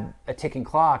had a ticking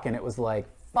clock, and it was like,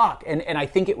 fuck. And I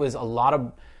think it was a lot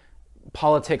of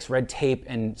politics, red tape,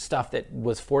 and stuff that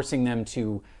was forcing them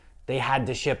to. They had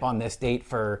to ship on this date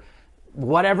for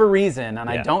whatever reason, and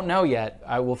I don't know yet.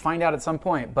 I will find out at some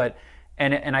point, but.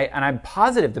 And I'm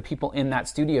positive the people in that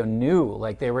studio knew,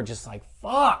 like they were just like,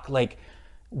 fuck, like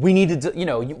we needed to, you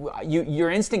know,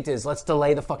 your instinct is let's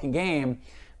delay the fucking game,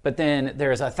 but then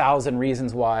there's 1,000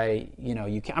 reasons why, you know,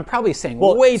 you can't. I'm probably saying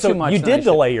way too much. You did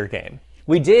delay your game.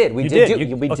 We did. We did.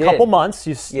 A couple months.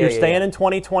 You're staying in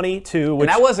 2022. Which,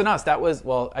 and that wasn't us. That was,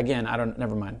 well, again,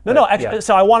 never mind. No, actually,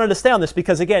 so I wanted to stay on this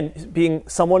because, again, being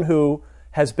someone who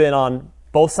has been on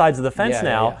both sides of the fence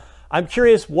now, I'm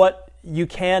curious what you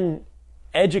can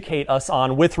educate us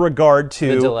on with regard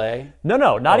to the delay.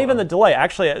 No, not even the delay.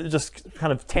 Actually, just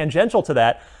kind of tangential to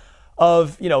that.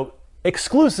 Of, you know,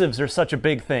 exclusives are such a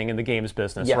big thing in the games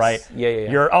business, right? Yeah.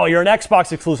 You're an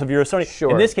Xbox exclusive. You're a Sony.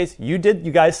 Sure. In this case, you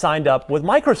guys signed up with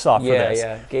Microsoft for this.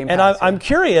 Yeah. Game and Pass, I'm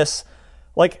curious,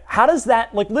 like, how does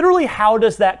that, like, literally, how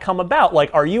does that come about?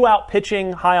 Like, are you out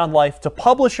pitching High on Life to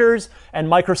publishers, and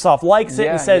Microsoft likes it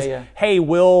and says, hey,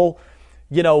 we'll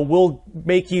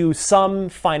make you some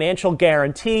financial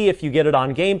guarantee if you get it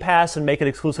on Game Pass and make it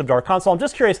exclusive to our console? I'm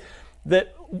just curious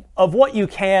of what you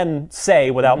can say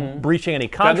without breaching any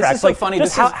contracts. This is so funny.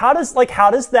 How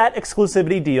does that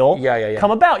exclusivity deal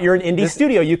come about? You're an indie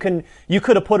studio. You could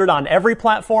have put it on every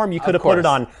platform. You could have put it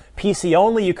on PC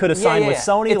only. You could have signed with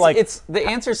Sony. It's the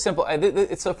answer's simple.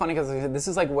 It's so funny because this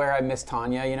is like where I miss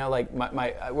Tanya. You know, like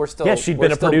we're still. Yeah, she'd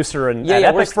been a producer at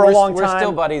Epic for a long time. We're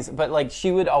still buddies, but like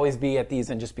she would always be at these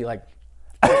and just be like,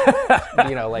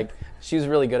 you know, like she was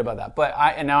really good about that. But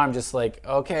now I'm just like,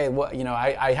 okay, what, you know,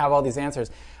 I have all these answers.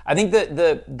 I think that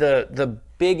the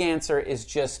big answer is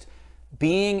just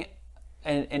being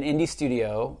an indie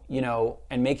studio, you know,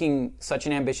 and making such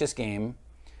an ambitious game.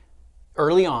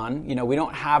 Early on, you know, we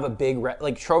don't have a big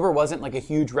like Trover wasn't like a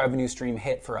huge revenue stream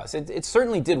hit for us. It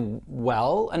certainly did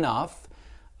well enough.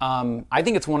 I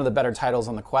think it's one of the better titles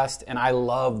on the Quest, and I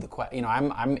love the Quest. You know,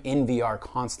 I'm in VR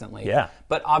constantly. Yeah.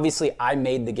 But obviously, I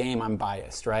made the game. I'm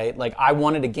biased, right? Like I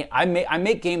wanted a game. I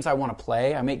make games I want to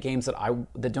play. I make games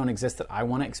that don't exist that I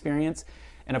want to experience.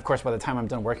 And of course, by the time I'm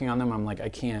done working on them, I'm like, I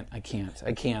can't.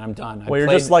 I'm done. Well, you're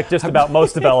just like about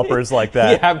most developers like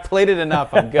that. Yeah, I've played it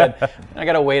enough. I'm good. I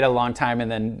got to wait a long time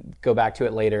and then go back to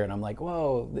it later, and I'm like,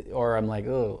 whoa, or I'm like,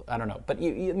 oh, I don't know. But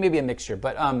maybe a mixture.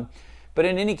 But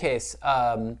in any case,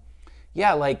 you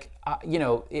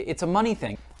know, it's a money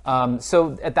thing.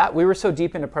 So at that, we were so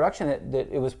deep into production that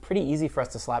it was pretty easy for us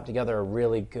to slap together a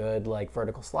really good like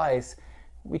vertical slice.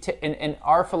 And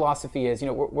our philosophy is, you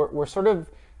know, we're sort of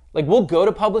like, we'll go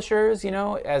to publishers, you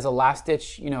know, as a last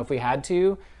ditch, you know, if we had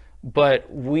to. But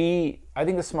I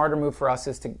think the smarter move for us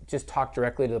is to just talk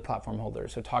directly to the platform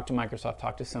holders. So talk to Microsoft,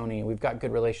 talk to Sony. We've got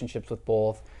good relationships with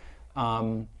both,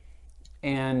 and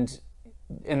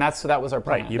that was our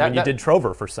plan. Right, you did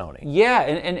Trover for Sony. Yeah,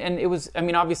 and it was, I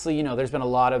mean, obviously, you know, there's been a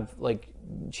lot of like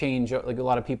change, like a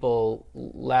lot of people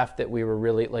left that we were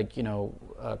really like, you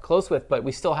know, close with, but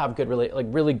we still have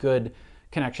really good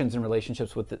connections and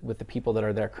relationships with the people that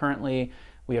are there currently.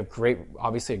 We have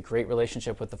obviously a great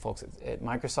relationship with the folks at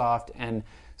Microsoft, and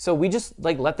so we just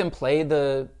like let them play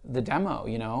the demo,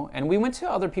 you know, and we went to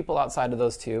other people outside of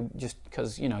those two just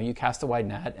because, you know, you cast a wide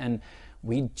net, and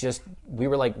we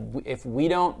were like, if we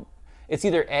don't, it's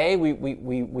either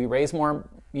we raise more,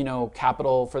 you know,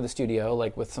 capital for the studio,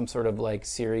 like with some sort of like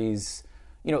series,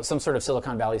 you know, some sort of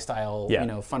Silicon Valley style, you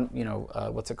know, fun, you know,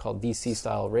 what's it called, VC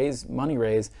style money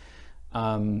raise,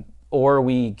 or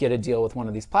we get a deal with one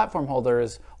of these platform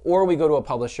holders, or we go to a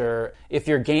publisher. If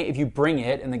you bring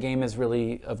it and the game is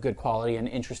really of good quality and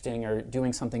interesting, or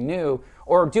doing something new,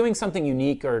 or doing something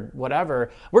unique, or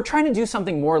whatever, we're trying to do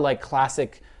something more like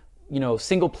classic, you know,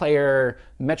 single player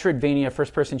Metroidvania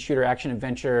first person shooter action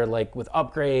adventure, like with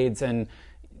upgrades, and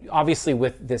obviously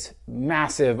with this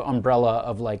massive umbrella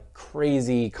of like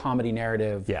crazy comedy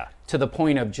narrative, to the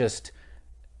point of just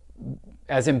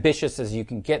as ambitious as you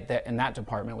can get that in that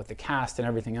department with the cast and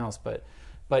everything else. But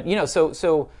you know,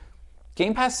 so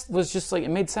Game Pass was just like, it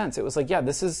made sense. It was like, yeah,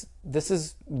 this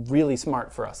is really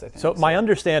smart for us, I think. So my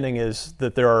understanding is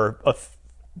that there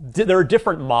are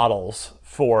different models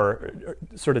for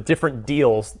sort of different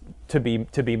deals to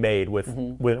be made with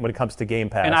when it comes to Game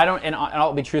Pass. And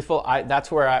I'll be truthful. That's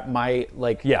where my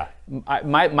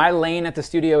lane at the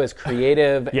studio is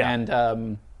creative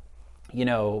and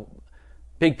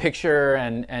big picture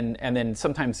and then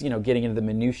sometimes getting into the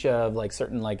minutia of like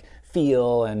certain like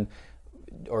feel and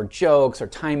or jokes or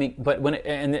timing. But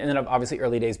and then obviously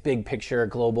early days, big picture,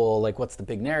 global, like what's the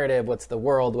big narrative, what's the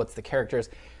world, what's the characters.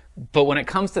 But when it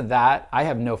comes to that, I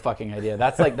have no fucking idea.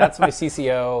 That's my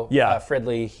CCO,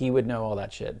 Fridley. He would know all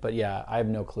that shit. But yeah, I have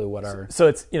no clue what our so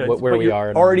it's where we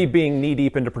are. Already being knee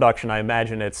deep into production, I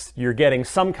imagine you're getting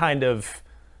some kind of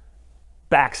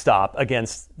backstop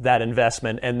against that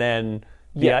investment, and then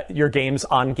your game's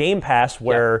on Game Pass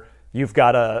where you've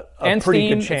got a pretty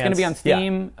Steam. Good chance. It's going to be on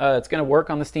Steam. It's going to work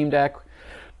on the Steam Deck.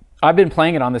 I've been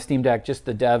playing it on the Steam Deck, just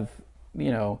the dev,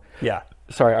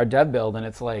 our dev build, and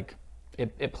it's like.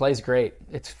 It plays great.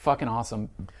 It's fucking awesome.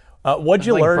 What'd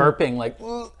you learn? Burping, like.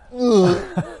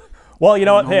 Well, you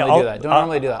know what? Don't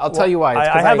normally do that. I'll tell you why.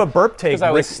 I have a burp take.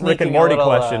 Rick and Morty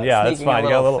question. Yeah, that's fine.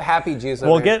 You got a little happy juice.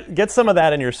 Well, get some of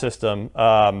that in your system.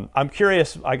 I'm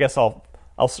curious. I guess we're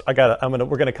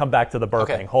gonna come back to the burping.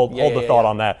 Okay. Hold the thought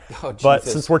on that. Oh, but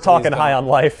since we're talking high on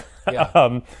life,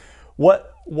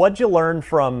 what'd you learn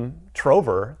from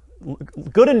Trover,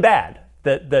 good and bad?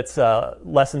 That's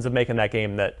lessons of making that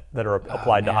game that are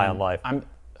applied to High on Life.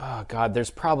 Oh God,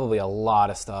 there's probably a lot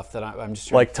of stuff that I'm just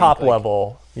trying like to think, top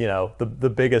level,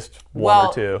 the biggest one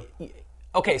or two.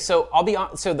 Okay, so I'll be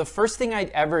honest. So the first thing I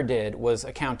ever did was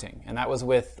accounting, and that was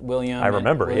with William. I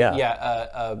remember,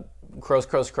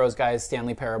 Crows guys,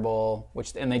 Stanley Parable,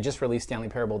 and they just released Stanley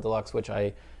Parable Deluxe, which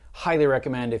I highly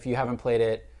recommend if you haven't played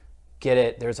it. Get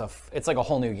it. It's like a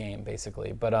whole new game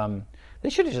basically, but they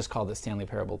should have just called it Stanley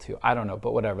Parable 2. I don't know,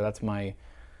 but whatever.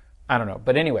 I don't know.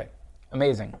 But anyway,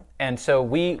 amazing. And so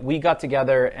we got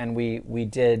together and we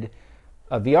did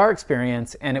a VR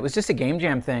experience, and it was just a game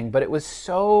jam thing, but it was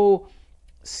so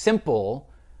simple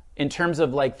in terms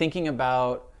of like thinking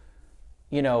about,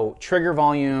 trigger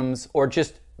volumes, or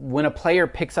just when a player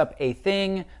picks up a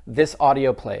thing, this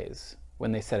audio plays.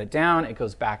 When they set it down, it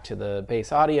goes back to the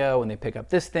base audio. When they pick up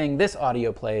this thing, this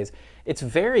audio plays. It's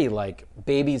very like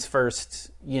baby's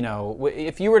first,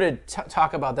 if you were to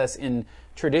talk about this in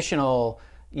traditional,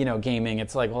 gaming,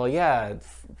 it's like, well, yeah,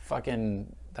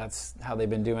 fucking that's how they've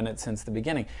been doing it since the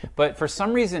beginning. But for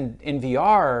some reason in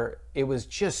VR, it was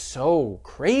just so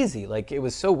crazy. Like it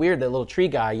was so weird, that little tree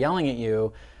guy yelling at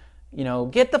you,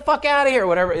 get the fuck out of here, or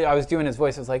whatever. I was doing his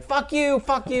voice. I was like, fuck you.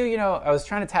 I was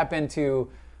trying to tap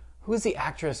into, who's the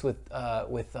actress with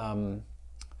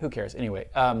who cares? Anyway,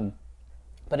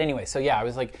 but anyway, so yeah, I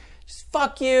was like, just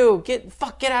fuck you, get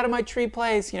out of my tree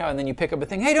place, and then you pick up a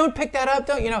thing, hey, don't pick that up,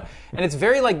 don't, and it's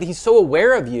very like, he's so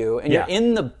aware of you, and you're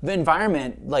in the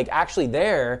environment, like actually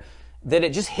there, that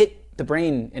it just hit the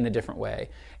brain in a different way.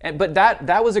 But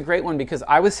that was a great one, because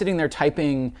I was sitting there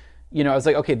typing, I was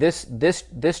like, okay,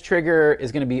 this trigger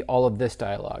is going to be all of this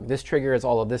dialogue, this trigger is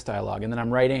all of this dialogue, and then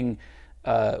I'm writing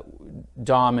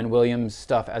Dom and William's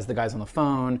stuff as the guys on the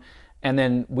phone, and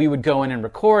then we would go in and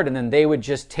record, and then they would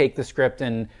just take the script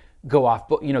and go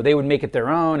off. They would make it their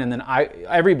own, and then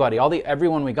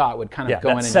everyone we got would kind of go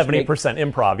in and 70%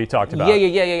 improv you talked about.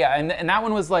 Yeah. And that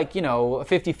one was like, a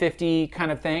 50-50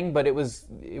 kind of thing, but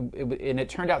it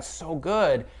turned out so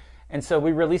good. And so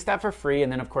we released that for free,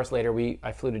 and then of course later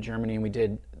I flew to Germany and we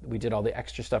did all the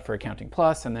extra stuff for Accounting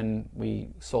Plus, and then we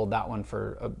sold that one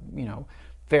for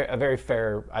a very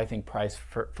fair, I think, price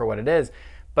for what it is.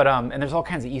 But and there's all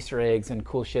kinds of Easter eggs and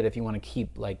cool shit if you want to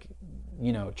keep like,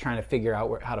 trying to figure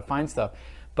out how to find stuff.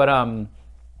 But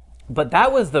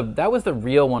that was the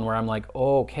real one where I'm like,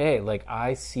 okay, like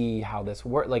I see how this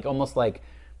works. Like almost like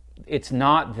it's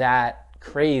not that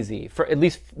crazy for at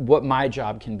least what my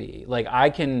job can be. Like I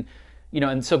can,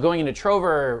 and so going into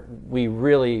Trover, we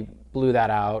really blew that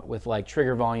out with like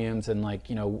trigger volumes and like,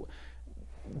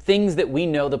 things that we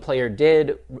know the player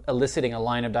did, eliciting a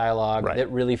line of dialogue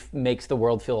that really makes the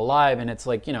world feel alive. And it's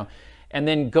like, and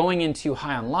then going into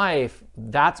High on Life,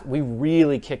 we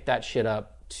really kicked that shit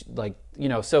up,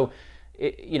 so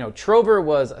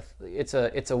Trover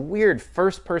it's a weird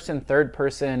first person, third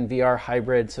person VR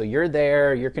hybrid. So you're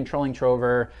there, you're controlling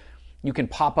Trover, you can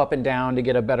pop up and down to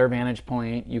get a better vantage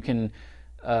point. You can,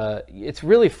 it's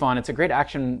really fun. It's a great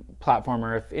action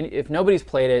platformer. If nobody's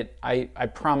played it, I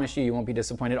promise you won't be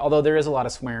disappointed. Although there is a lot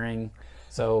of swearing.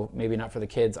 So maybe not for the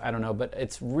kids, I don't know. But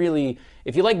it's really,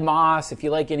 if you like Moss, if you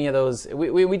like any of those,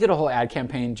 we did a whole ad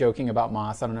campaign joking about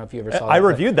Moss. I don't know if you ever saw that. I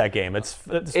reviewed that game. It's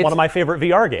one of my favorite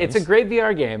VR games. It's a great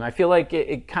VR game. I feel like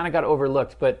it kind of got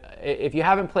overlooked. But if you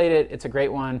haven't played it, it's a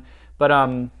great one. But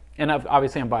and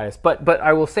obviously I'm biased. But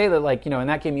I will say that, like, in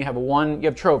that game you have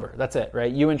Trover. That's it,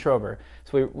 right? You and Trover.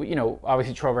 So we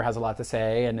obviously Trover has a lot to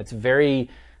say, and it's very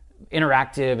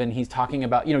interactive, and he's talking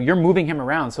about, you're moving him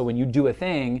around. So when you do a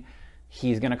thing,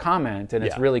 he's going to comment, and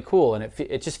it's really cool, and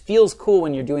it just feels cool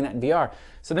when you're doing that in VR.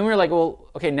 So then we were like, well,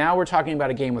 okay, now we're talking about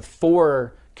a game with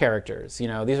 4 characters. These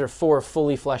are 4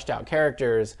 fully fleshed out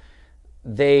characters.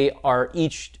 They are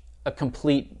each a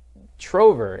complete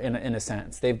Trover in a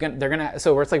sense.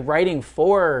 So it's like writing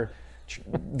 4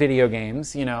 video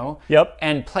games, Yep.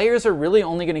 And players are really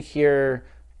only going to hear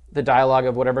the dialogue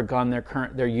of whatever gun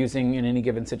they're using in any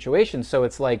given situation. So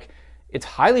it's like, it's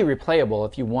highly replayable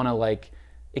if you want to like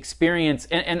experience,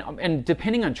 and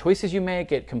depending on choices you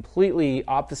make, it completely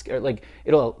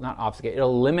it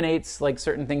eliminates like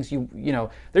certain things.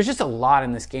 There's just a lot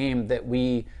in this game that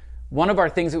one of our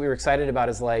things that we were excited about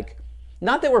is like,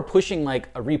 not that we're pushing like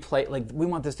a replay, like we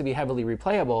want this to be heavily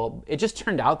replayable. It just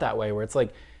turned out that way, where it's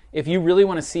like, if you really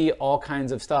want to see all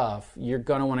kinds of stuff, you're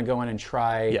gonna want to go in and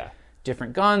try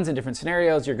different guns in different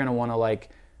scenarios. You're gonna want to like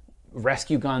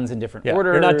rescue guns in different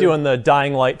order. You're not doing the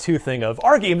Dying Light 2 thing of,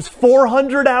 our game's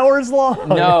 400 hours long.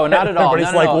 No, not at all.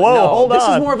 Everybody's whoa, hold on. This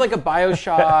is more of like a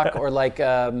BioShock or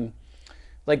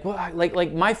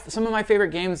some of my favorite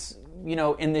games,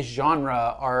 in this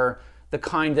genre are the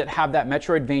kind that have that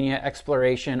Metroidvania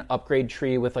exploration upgrade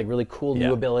tree with like really cool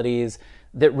new abilities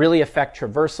that really affect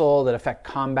traversal, that affect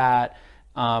combat.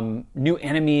 New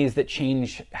enemies that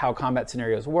change how combat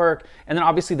scenarios work, and then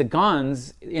obviously the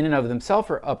guns in and of themselves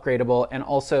are upgradable and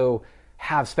also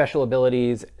have special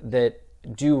abilities that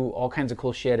do all kinds of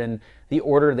cool shit, and the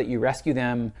order that you rescue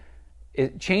them,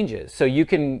 it changes. So you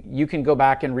can go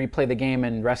back and replay the game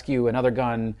and rescue another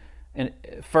gun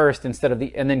first instead of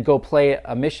and then go play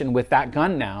a mission with that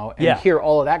gun now and hear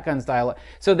all of that gun's dialogue.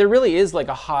 So there really is like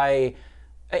a high.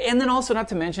 And then also, not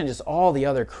to mention just all the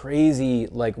other crazy,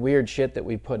 like, weird shit that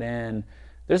we put in.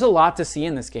 There's a lot to see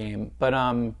in this game, but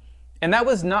and that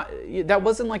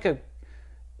wasn't like a,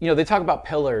 they talk about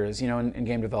pillars, in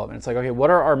game development. It's like, okay, what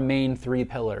are our main 3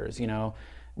 pillars?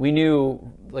 We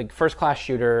knew like first class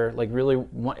shooter, like really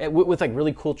with like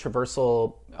really cool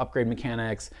traversal upgrade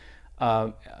mechanics.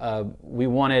 We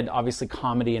wanted obviously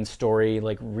comedy and story,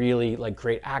 like really like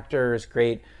great actors,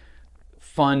 great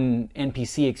fun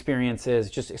NPC experiences,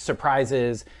 just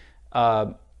surprises.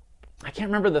 I can't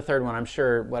remember the third one. I'm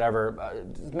sure whatever.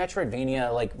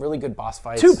 Metroidvania, like really good boss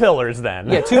fights. 2 pillars then.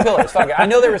 Yeah, 2 pillars. Fuck it. I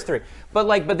know there was 3, but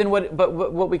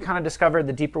what we kind of discovered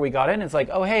the deeper we got in is like,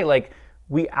 oh hey, like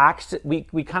we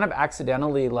kind of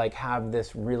accidentally like have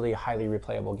this really highly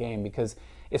replayable game, because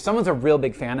if someone's a real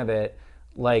big fan of it,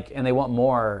 like, and they want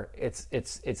more, it's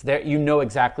there,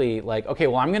 exactly like, okay,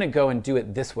 well, I'm gonna go and do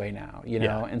it this way now,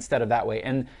 instead of that way.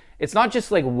 And it's not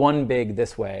just like one big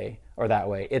this way or that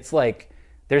way. It's like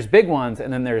there's big ones,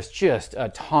 and then there's just a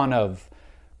ton of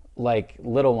like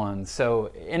little ones.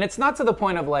 So, and it's not to the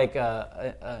point of like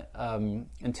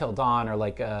Until Dawn or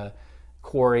like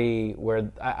Quarry,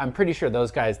 where I'm pretty sure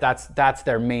those guys, that's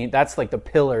their main, that's like the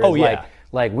pillars. Oh yeah.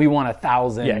 Like we want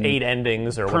 1,000 8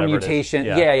 endings or permutation.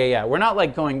 Yeah. We're not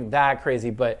like going that crazy,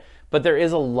 but there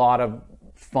is a lot of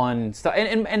fun stuff,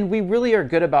 and we really are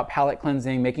good about palette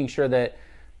cleansing, making sure that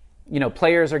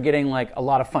players are getting like a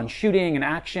lot of fun shooting and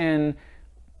action,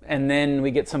 and then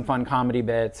we get some fun comedy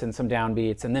bits and some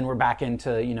downbeats, and then we're back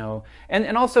into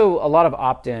and also a lot of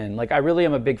opt-in. Like I really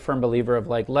am a big firm believer of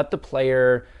like, let the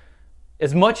player,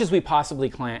 as much as we possibly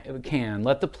can,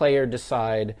 let the player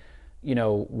decide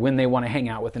when they want to hang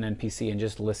out with an NPC and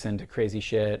just listen to crazy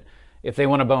shit. If they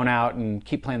want to bone out and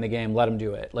keep playing the game, let them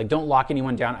do it. Like, don't lock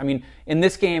anyone down. I mean, in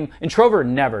this game, in Trover,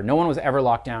 never. No one was ever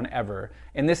locked down, ever.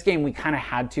 In this game, we kind of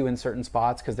had to in certain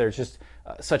spots because there's just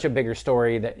such a bigger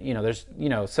story that,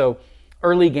 so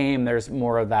early game, there's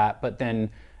more of that. But then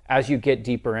as you get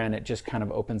deeper in, it just kind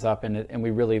of opens up. And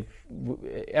we really,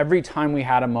 every time we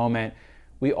had a moment,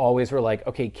 we always were like,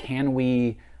 okay, can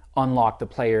we unlock the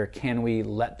player? Can we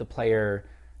let the player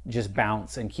just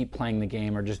bounce and keep playing the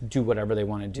game, or just do whatever they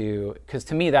want to do? Because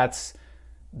to me, that's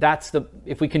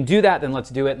if we can do that, then let's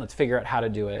do it, and let's figure out how to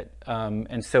do it.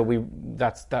 And so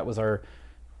that was our.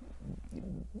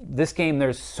 This game,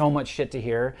 there's so much shit to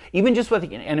hear. Even just with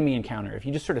an enemy encounter, if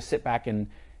you just sort of sit back and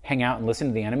hang out and listen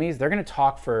to the enemies, they're going to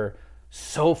talk for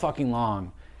so fucking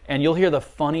long, and you'll hear the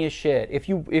funniest shit if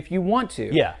you want to.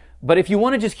 Yeah. But if you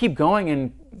want to just keep going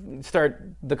and start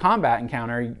the combat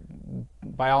encounter,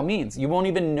 by all means. You won't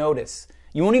even notice.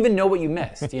 You won't even know what you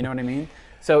missed. You know what I mean?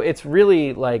 So it's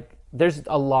really like there's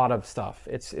a lot of stuff.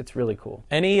 It's really cool.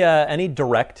 Any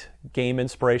direct game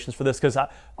inspirations for this? Because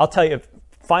I'll tell you,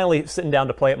 finally sitting down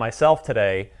to play it myself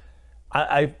today,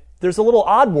 there's a little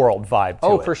Oddworld vibe to it.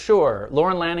 Oh, for sure.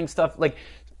 Lauren Lanning stuff. Like,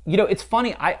 you know, it's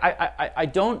funny. I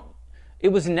don't. It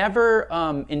was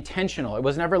never intentional. It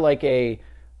was never like a.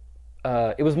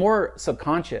 It was more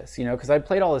subconscious, you know, because I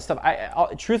played all this stuff.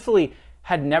 I truthfully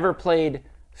had never played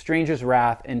Stranger's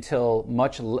Wrath until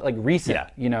much like recent,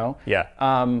 you know. Yeah.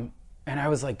 And I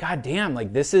was like, God damn,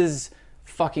 like this is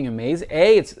fucking amazing.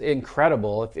 It's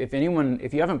incredible. If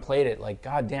you haven't played it, like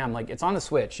God damn, like it's on the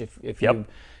Switch. If you,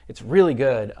 it's really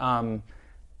good.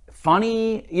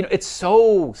 Funny, you know, it's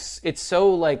so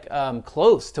like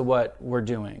close to what we're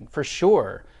doing for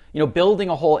sure. You know, building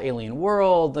a whole alien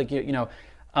world, like you know,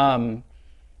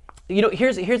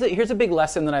 here's a big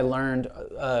lesson that I learned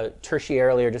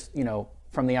tertiarily, or just you know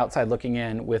from the outside looking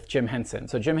in with Jim Henson.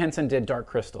 So Jim Henson did Dark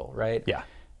Crystal, right? Yeah.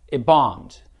 It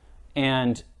bombed,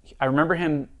 and I remember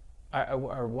him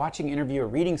watching an interview or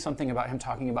reading something about him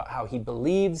talking about how he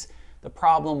believes the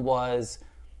problem was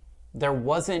there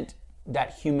wasn't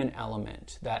that human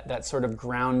element, that sort of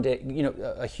grounded, you know,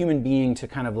 a human being to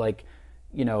kind of like,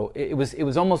 you know, it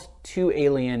was almost too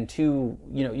alien, too,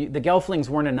 you know, the Gelflings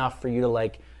weren't enough for you to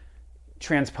like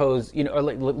transpose, you know, or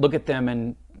like look at them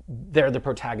and they're the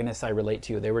protagonists I relate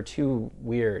to. They were too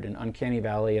weird and uncanny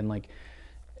valley, and like,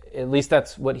 at least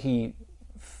that's what he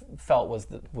felt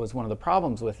was one of the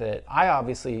problems with it. I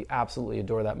obviously absolutely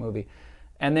adore that movie.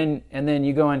 And then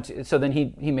you go into, so then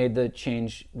he made the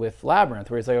change with Labyrinth,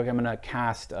 where he's like, okay, I'm gonna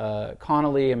cast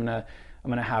Connolly, I'm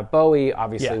gonna have Bowie.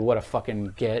 Obviously, what a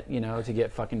fucking get, you know, to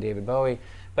get fucking David Bowie.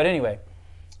 But anyway,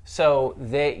 so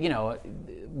they, you know,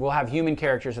 we'll have human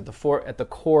characters at the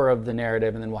core of the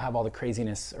narrative, and then we'll have all the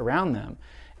craziness around them.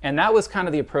 And that was kind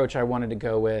of the approach I wanted to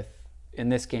go with in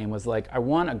this game. Was like, I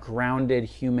want a grounded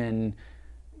human,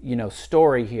 you know,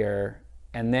 story here.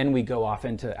 And then we go off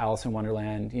into Alice in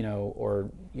Wonderland, you know, or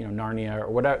you know, Narnia or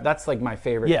whatever. That's like my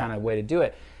favorite kind of way to do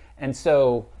it. And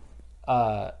so,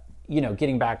 you know,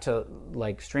 getting back to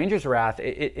like Stranger's Wrath,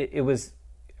 it was,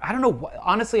 I don't know.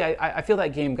 Honestly, I feel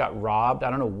that game got robbed. I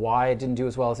don't know why it didn't do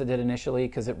as well as it did initially,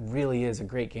 because it really is a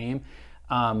great game.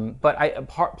 But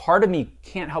part of me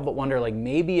can't help but wonder, like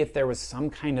maybe if there was some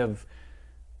kind of,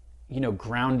 you know,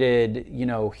 grounded, you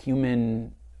know,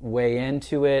 human way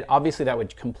into it. Obviously that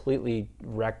would completely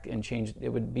wreck and change. It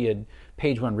would be a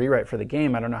page one rewrite for the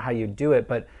game. I don't know how you'd do it,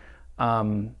 but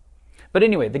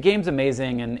anyway, the game's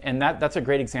amazing, and that's a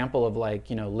great example of like,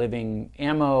 you know, living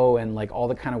ammo and like all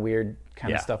the kind of weird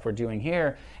kind of stuff we're doing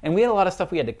here. And we had a lot of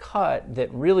stuff we had to cut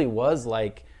that really was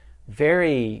like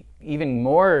very even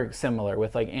more similar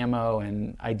with like ammo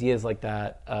and ideas like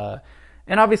that.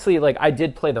 And obviously, like I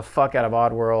did play the fuck out of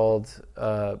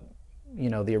Oddworld, you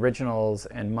know, the originals,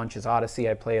 and Munch's Odyssey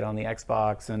I played on the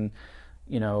Xbox, and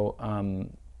you know,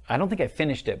 I don't think I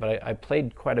finished it, but I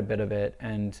played quite a bit of it,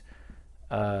 and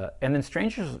then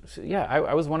Strangers,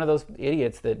 I was one of those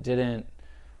idiots that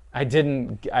I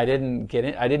didn't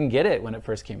get it when it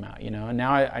first came out, you know, and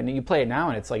now I you play it now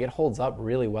and it's like it holds up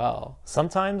really well.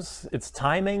 Sometimes it's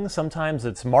timing, sometimes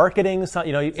it's marketing,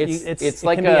 you know, it's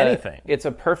like it can be anything. It's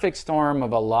a perfect storm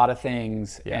of a lot of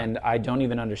things, and I don't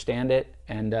even understand it,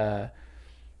 and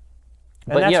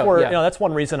that's where you know, that's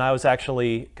one reason I was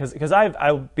actually, because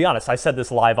I'll be honest, I said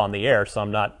this live on the air, so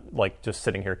I'm not like just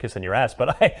sitting here kissing your ass,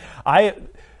 but I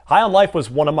High on Life was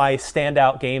one of my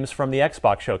standout games from the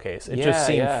Xbox showcase. It just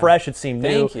seemed fresh, it seemed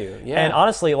new. Thank you. Yeah. And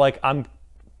honestly, like I'm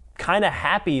kind of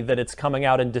happy that it's coming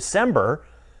out in December,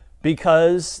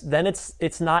 because then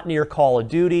it's not near Call of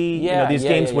Duty. You know, these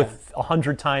games with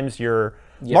 100 times your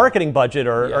marketing budget,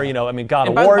 or you know, I mean, God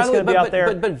of War is going to be out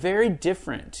there, but very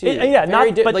different too.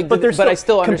 But they're still I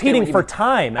still competing for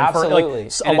time. And absolutely,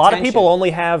 for, like, a lot of people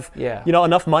only have you know,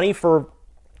 enough money for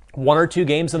one or two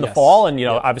games in the fall, and you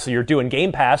know, obviously you're doing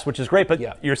Game Pass, which is great, but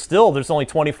you're still, there's only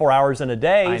 24 hours in a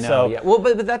day. I know. So well,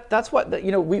 but that's what,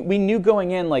 you know, we knew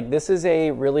going in, like this is a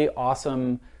really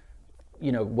awesome,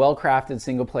 you know, well-crafted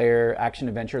single-player action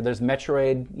adventure. There's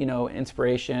Metroid, you know,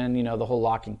 inspiration, you know, the whole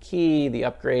lock and key, the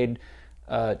upgrade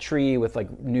tree with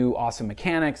like new awesome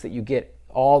mechanics that you get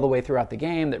all the way throughout the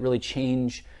game that really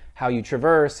change how you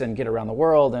traverse and get around the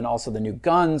world, and also the new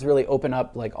guns really open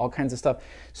up like all kinds of stuff.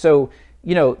 So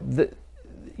you know,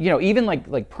 even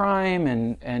like Prime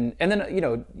and then, you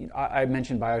know, I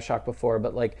mentioned BioShock before,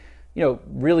 but like, you know,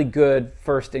 really good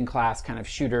first-in-class kind of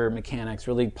shooter mechanics,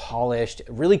 really polished,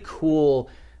 really cool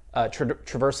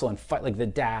traversal and fight, like the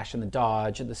dash and the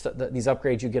dodge and these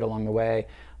upgrades you get along the way.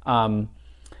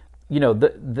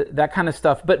 that kind of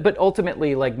stuff. But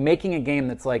ultimately, like making a game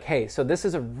that's like, hey, so this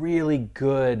is a really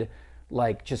good,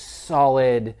 like just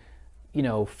solid,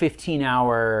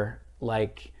 15-hour,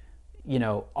 like,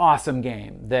 awesome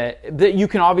game that you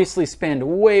can obviously spend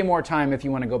way more time if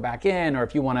you want to go back in, or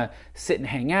if you want to sit and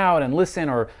hang out and listen,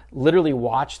 or literally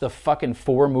watch the fucking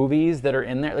 4 movies that are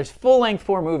in there. There's full-length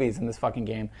 4 movies in this fucking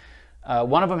game.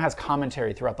 One of them has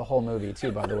commentary throughout the whole movie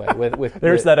too, by the way.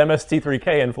 There's that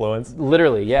MST3K influence.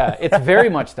 Literally, yeah. It's very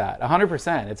much that.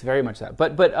 100%. It's very much that.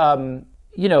 But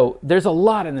there's a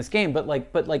lot in this game, but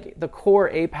the core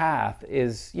A path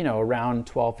is, around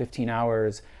 12, 15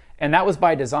 hours. And that was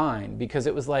by design, because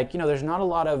it was like, there's not a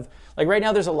lot of, like right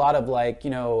now there's a lot of like,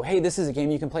 hey, this is a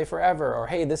game you can play forever, or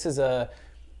hey, this is a,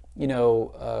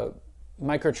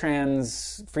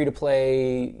 microtrans free to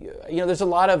play. There's a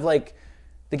lot of like,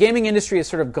 the gaming industry has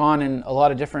sort of gone in a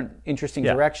lot of different interesting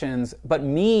directions. But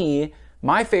my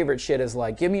favorite shit is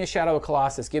like, give me a Shadow of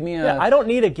Colossus, give me a... Yeah, I don't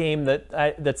need a game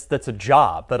that's a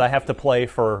job that I have to play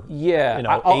for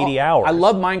 80 hours. I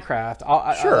love Minecraft.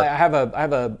 Sure. I have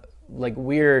a like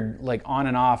weird, like on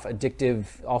and off addictive,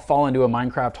 I'll fall into a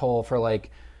Minecraft hole for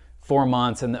like 4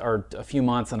 months or a few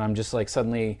months, and I'm just like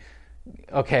suddenly,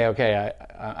 okay,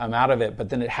 I'm out of it. But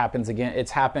then it happens again.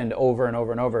 It's happened over and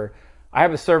over and over. I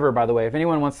have a server, by the way. If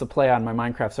anyone wants to play on my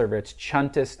Minecraft server, it's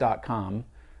chuntus.com.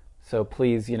 So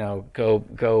please,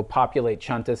 go populate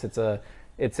Chuntus. It's a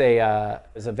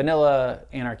vanilla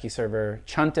anarchy server.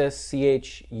 Chuntus,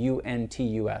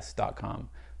 CHUNTUS.com.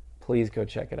 Please go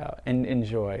check it out and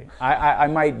enjoy. I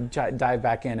might dive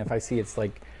back in if I see it's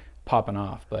like popping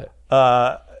off, but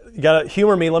you gotta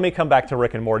humor me. Let me come back to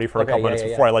Rick and Morty for a couple minutes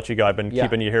before I let you go. I've been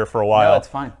keeping you here for a while. No, that's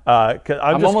fine.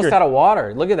 I'm almost out of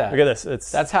water. Look at that. Look at this.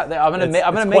 That's how I'm gonna make this.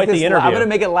 I'm gonna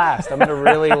make it last. I'm gonna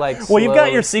really like. Well, you've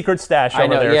got your secret stash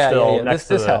over there still. Yeah.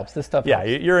 This helps. This stuff. Yeah,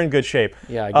 helps. You're in good shape.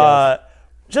 Yeah, I guess.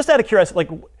 Just out of curiosity, like,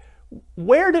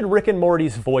 where did Rick and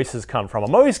Morty's voices come from?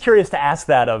 I'm always curious to ask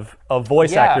that of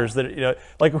voice actors. That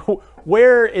like,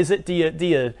 where is it? Do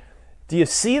you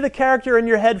see the character in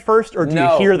your head first, or do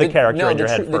you hear the character in your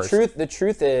head first? The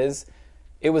truth is,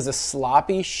 it was a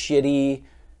sloppy, shitty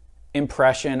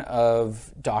impression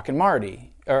of Doc and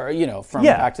Marty, or from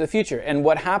Back to the Future. And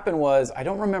what happened was, I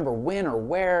don't remember when or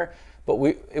where, but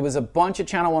it was a bunch of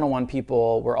Channel 101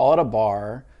 people. We're all at a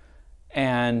bar,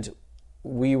 and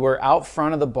we were out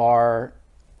front of the bar.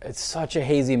 It's such a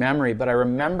hazy memory, but I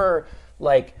remember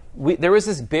like. There was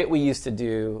this bit we used to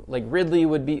do, like Ridley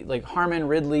would be, like Harmon,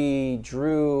 Ridley,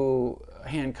 Drew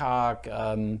Hancock,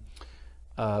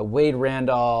 Wade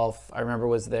Randolph, I remember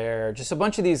was there. Just a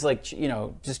bunch of these, like,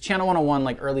 just Channel 101,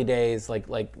 like early days, like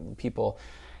people.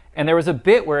 And there was a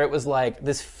bit where it was like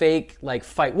this fake, like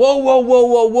fight.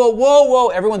 Whoa.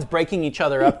 Everyone's breaking each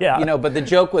other up, but the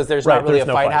joke was there's not really a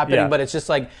fight happening, but it's just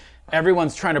like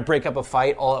everyone's trying to break up a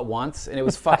fight all at once. And it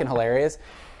was fucking hilarious.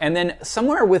 And then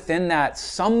somewhere within that,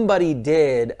 somebody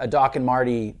did a Doc and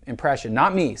Marty impression.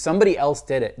 Not me. Somebody else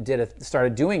did it.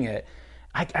 Started doing it.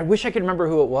 I wish I could remember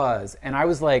who it was. And I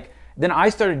was like, then I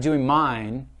started doing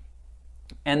mine.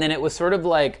 And then it was sort of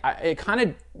like, I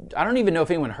don't even know if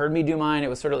anyone heard me do mine. It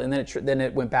was sort of, and then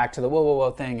it went back to the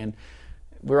whoa thing, and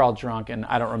we were all drunk, and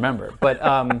I don't remember. But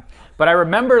but I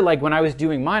remember like when I was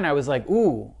doing mine, I was like,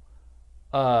 ooh,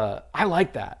 I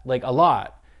like that, like a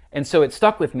lot. And so it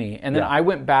stuck with me. And then I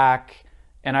went back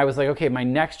and I was like, okay, my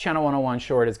next Channel 101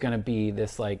 short is going to be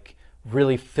this like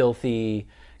really filthy,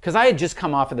 because I had just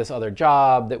come off of this other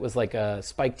job that was like a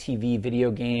Spike TV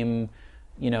video game,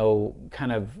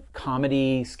 kind of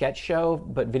comedy sketch show,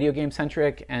 but video game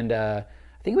centric. And I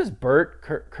think it was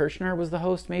Bert Kirshner was the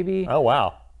host, maybe. Oh,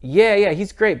 wow. Yeah,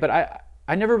 he's great. But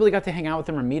I never really got to hang out with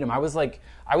him or meet him. I was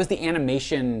the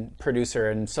animation producer,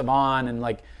 and Savan and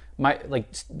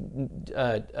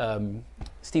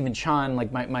Stephen Chun,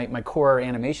 like my core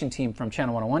animation team from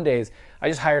Channel 101 days. I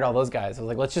just hired all those guys. I was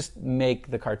like, let's just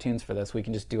make the cartoons for this. We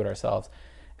can just do it ourselves.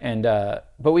 And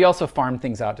but we also farmed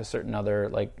things out to certain other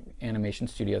like animation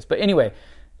studios. But anyway,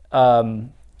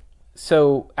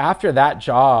 so after that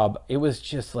job, it was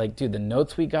just like, dude, the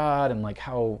notes we got and like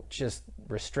how just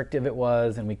restrictive it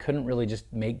was, and we couldn't really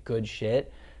just make good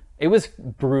shit. It was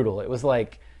brutal. It was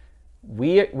like,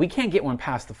 we can't get one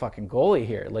past the fucking goalie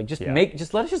here. Like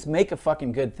let us just make a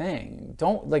fucking good thing.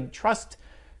 Don't like trust.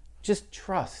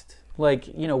 Like,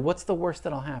 what's the worst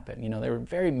that'll happen? They were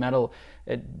very metal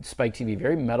at Spike TV,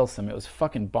 very meddlesome. It was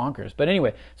fucking bonkers. But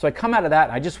anyway, so I come out of that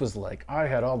and I just was like, I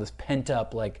had all this pent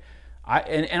up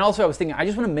and also I was thinking, I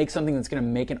just want to make something that's going to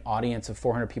make an audience of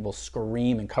 400 people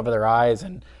scream and cover their eyes,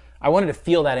 and I wanted to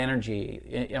feel that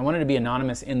energy. I wanted to be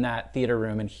anonymous in that theater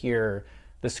room and hear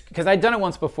because I'd done it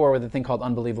once before with a thing called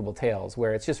Unbelievable Tales,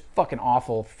 where it's just fucking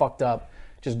awful, fucked up,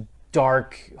 just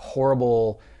dark,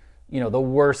 horrible, the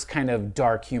worst kind of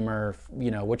dark humor,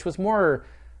 which was more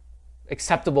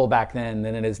acceptable back then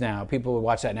than it is now. People would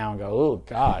watch that now and go, oh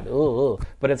God, oh.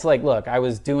 But it's like, look, I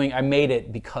made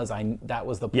it because that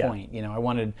was the point. I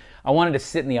wanted to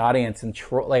sit in the audience and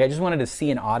I just wanted to see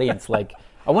an audience like.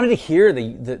 I wanted to hear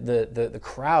the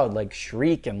crowd like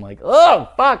shriek and like, oh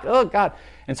fuck, oh God.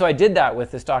 And so I did that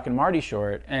with this Doc and Marty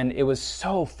short, and it was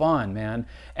so fun, man.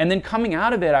 And then coming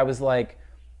out of it, I was like,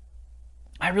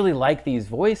 I really like these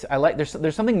voices.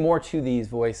 There's something more to these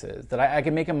voices that I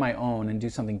can make them my own and do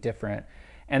something different.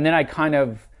 And then I kind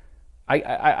of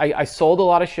I sold a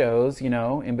lot of shows,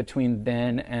 in between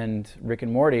then and Rick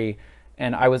and Morty.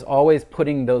 And I was always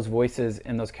putting those voices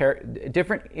and those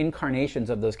different incarnations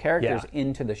of those characters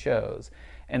into the shows,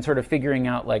 and sort of figuring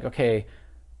out like, okay,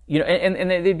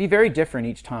 and they'd be very different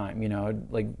each time,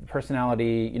 like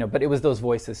personality, but it was those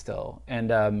voices still.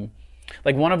 And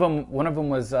like one of them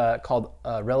was called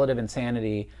Relative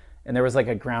Insanity, and there was like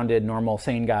a grounded, normal,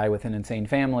 sane guy with an insane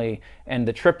family, and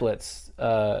the triplets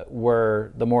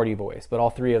were the Morty voice, but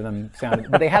all three of them sounded,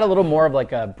 but they had a little more of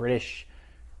like a British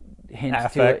hint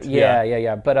affect, to it.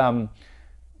 Yeah. But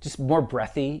just more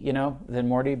breathy, than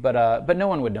Morty. But no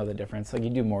one would know the difference. Like you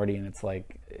do Morty, and it's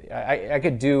like I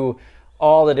could do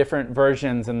all the different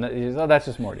versions, and that's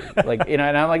just Morty. Like and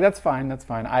I'm like that's fine.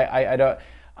 I don't.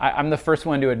 I'm the first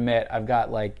one to admit I've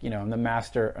got like I'm the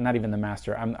master, or not even the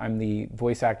master. I'm the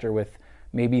voice actor with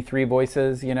maybe 3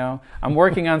 voices. I'm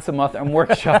working on some other. I'm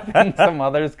workshopping some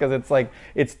others because it's like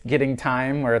it's getting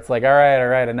time where it's like all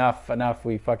right, enough.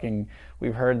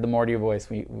 We've heard the Morty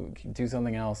voice. We can do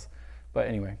something else. But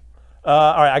anyway. All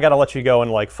right, I got to let you go in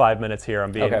like 5 minutes here.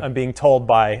 I'm being told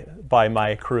by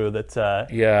my crew that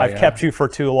I've kept you for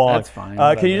too long. That's fine.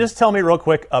 Can you just tell me real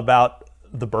quick about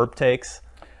the burp takes?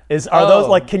 Are those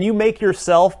like, can you make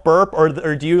yourself burp, or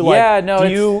do you like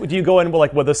do you go in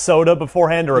with a soda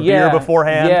beforehand or a beer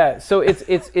beforehand? Yeah, so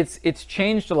it's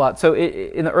changed a lot. So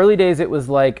in the early days it was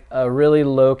like a really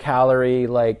low calorie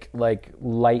like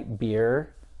light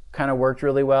beer kind of worked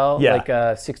really well. Yeah. Like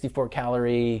a 64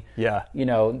 calorie. Yeah.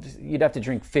 You'd have to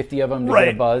drink 50 of them to get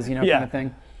a buzz, kind of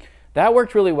thing. That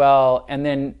worked really well, and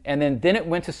then it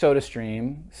went to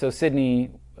SodaStream. So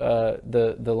Sydney,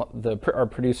 our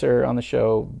producer on the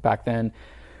show back then,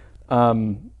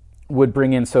 would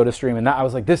bring in SodaStream, and I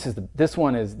was like, this is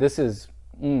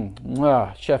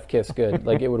chef kiss good.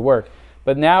 Like it would work.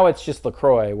 But now it's just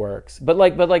LaCroix works. But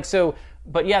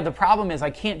yeah, the problem is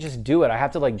I can't just do it. I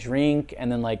have to like drink,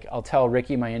 and then like I'll tell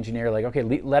Ricky, my engineer, like, okay,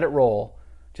 let it roll.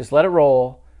 Just let it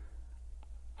roll.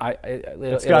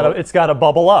 It's got to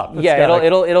bubble up.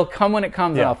 It'll come when it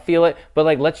comes, and I'll feel it. But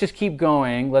like, let's just keep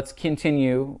going. Let's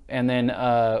continue, and then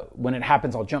when it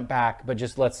happens, I'll jump back. But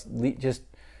just just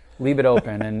leave it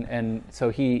open. and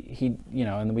so he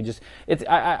and we just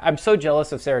I'm so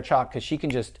jealous of Sarah Chalk because she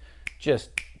can just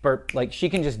burp, like she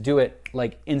can just do it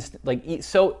like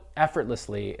so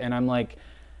effortlessly, and I'm like.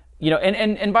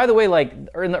 And by the way, like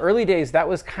in the early days, that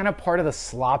was kind of part of the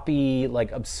sloppy,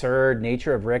 like absurd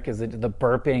nature of Rick, is the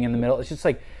burping in the middle. It's just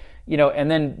like, and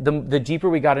then the deeper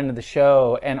we got into the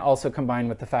show, and also combined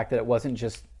with the fact that it wasn't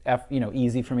just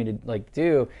easy for me to like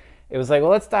do, it was like,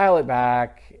 well, let's dial it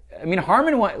back. I mean,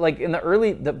 Harmon, like in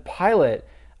the pilot,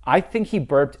 I think he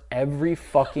burped every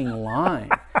fucking line.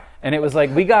 And it was like,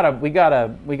 we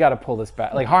gotta pull this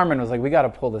back. Like Harmon was like, we gotta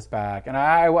pull this back. And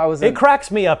I was. It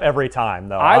cracks me up every time,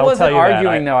 though. I wasn't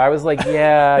arguing though. I was like,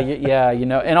 yeah.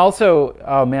 And also,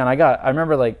 oh man, I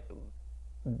remember like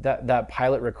that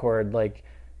pilot record, like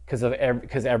because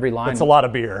every line. It's a lot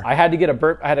of beer. I had to get a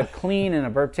burp. I had a clean and a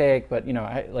burp take, but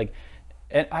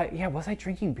was I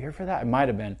drinking beer for that? I might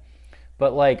have been,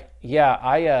 but like,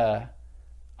 yeah,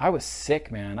 I was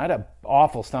sick, man. I had an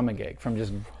awful stomachache from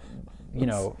just.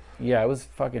 It was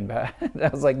fucking bad. I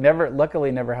was like,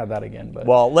 luckily never had that again. But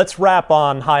well, let's wrap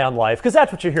on High on Life, because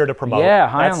that's what you're here to promote. Yeah,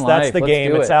 High on Life. That's the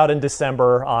game. It's out in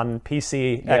December on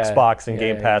PC, Xbox, and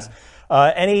Game Pass.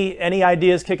 Any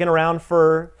ideas kicking around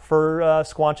for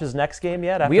Squanch's next game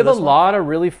yet? We have a lot of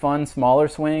really fun smaller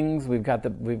swings. We've got the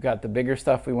bigger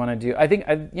stuff we want to do. I think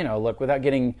look, without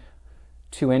getting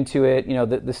too into it,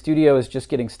 the studio is just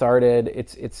getting started.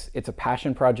 It's a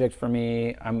passion project for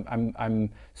me. I'm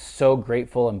so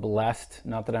grateful and blessed.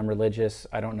 Not that I'm religious.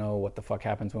 I don't know what the fuck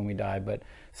happens when we die, but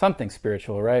something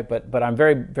spiritual, right? But I'm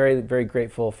very, very, very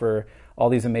grateful for all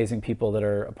these amazing people that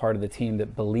are a part of the team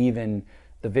that believe in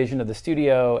the vision of the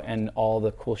studio and all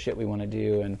the cool shit we want to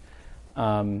do.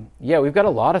 And we've got a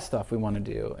lot of stuff we want to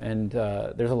do, and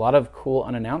there's a lot of cool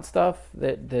unannounced stuff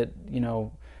that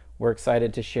we're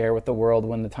excited to share with the world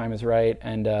when the time is right.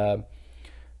 And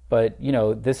but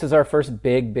this is our first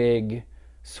big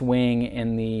swing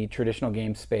in the traditional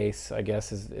game space, I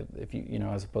guess, is if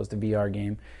as opposed to VR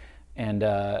game. And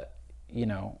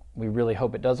we really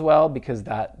hope it does well, because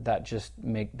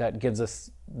that gives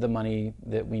us the money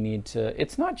that we need to.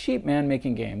 It's not cheap, man,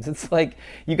 making games. It's like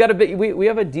you got to be. We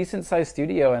have a decent sized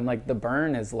studio, and like the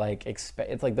burn is like it's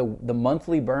like the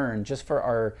monthly burn just for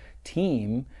our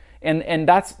team, and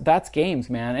that's games,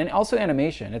 man, and also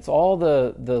animation. It's all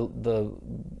the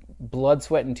blood,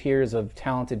 sweat, and tears of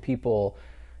talented people,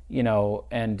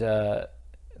 and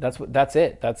that's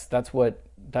it. That's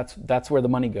where the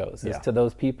money goes, is to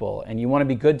those people, and you want to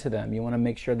be good to them. You want to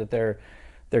make sure that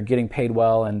they're getting paid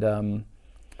well, and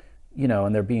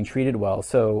and they're being treated well.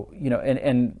 So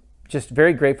and just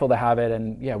very grateful to have it,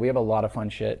 and we have a lot of fun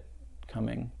shit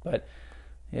coming. But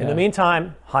in the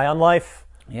meantime, High on Life.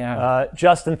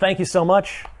 Justin, thank you so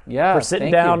much for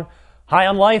sitting down. You. High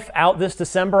on Life out this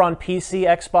December on PC,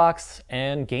 Xbox,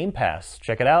 and Game Pass.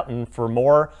 Check it out. And for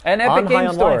more and Epic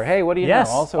Games Store. Life, hey, what do you know?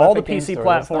 Also all Epic the PC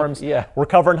platforms. We're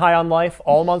covering High on Life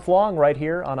all month long right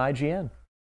here on IGN.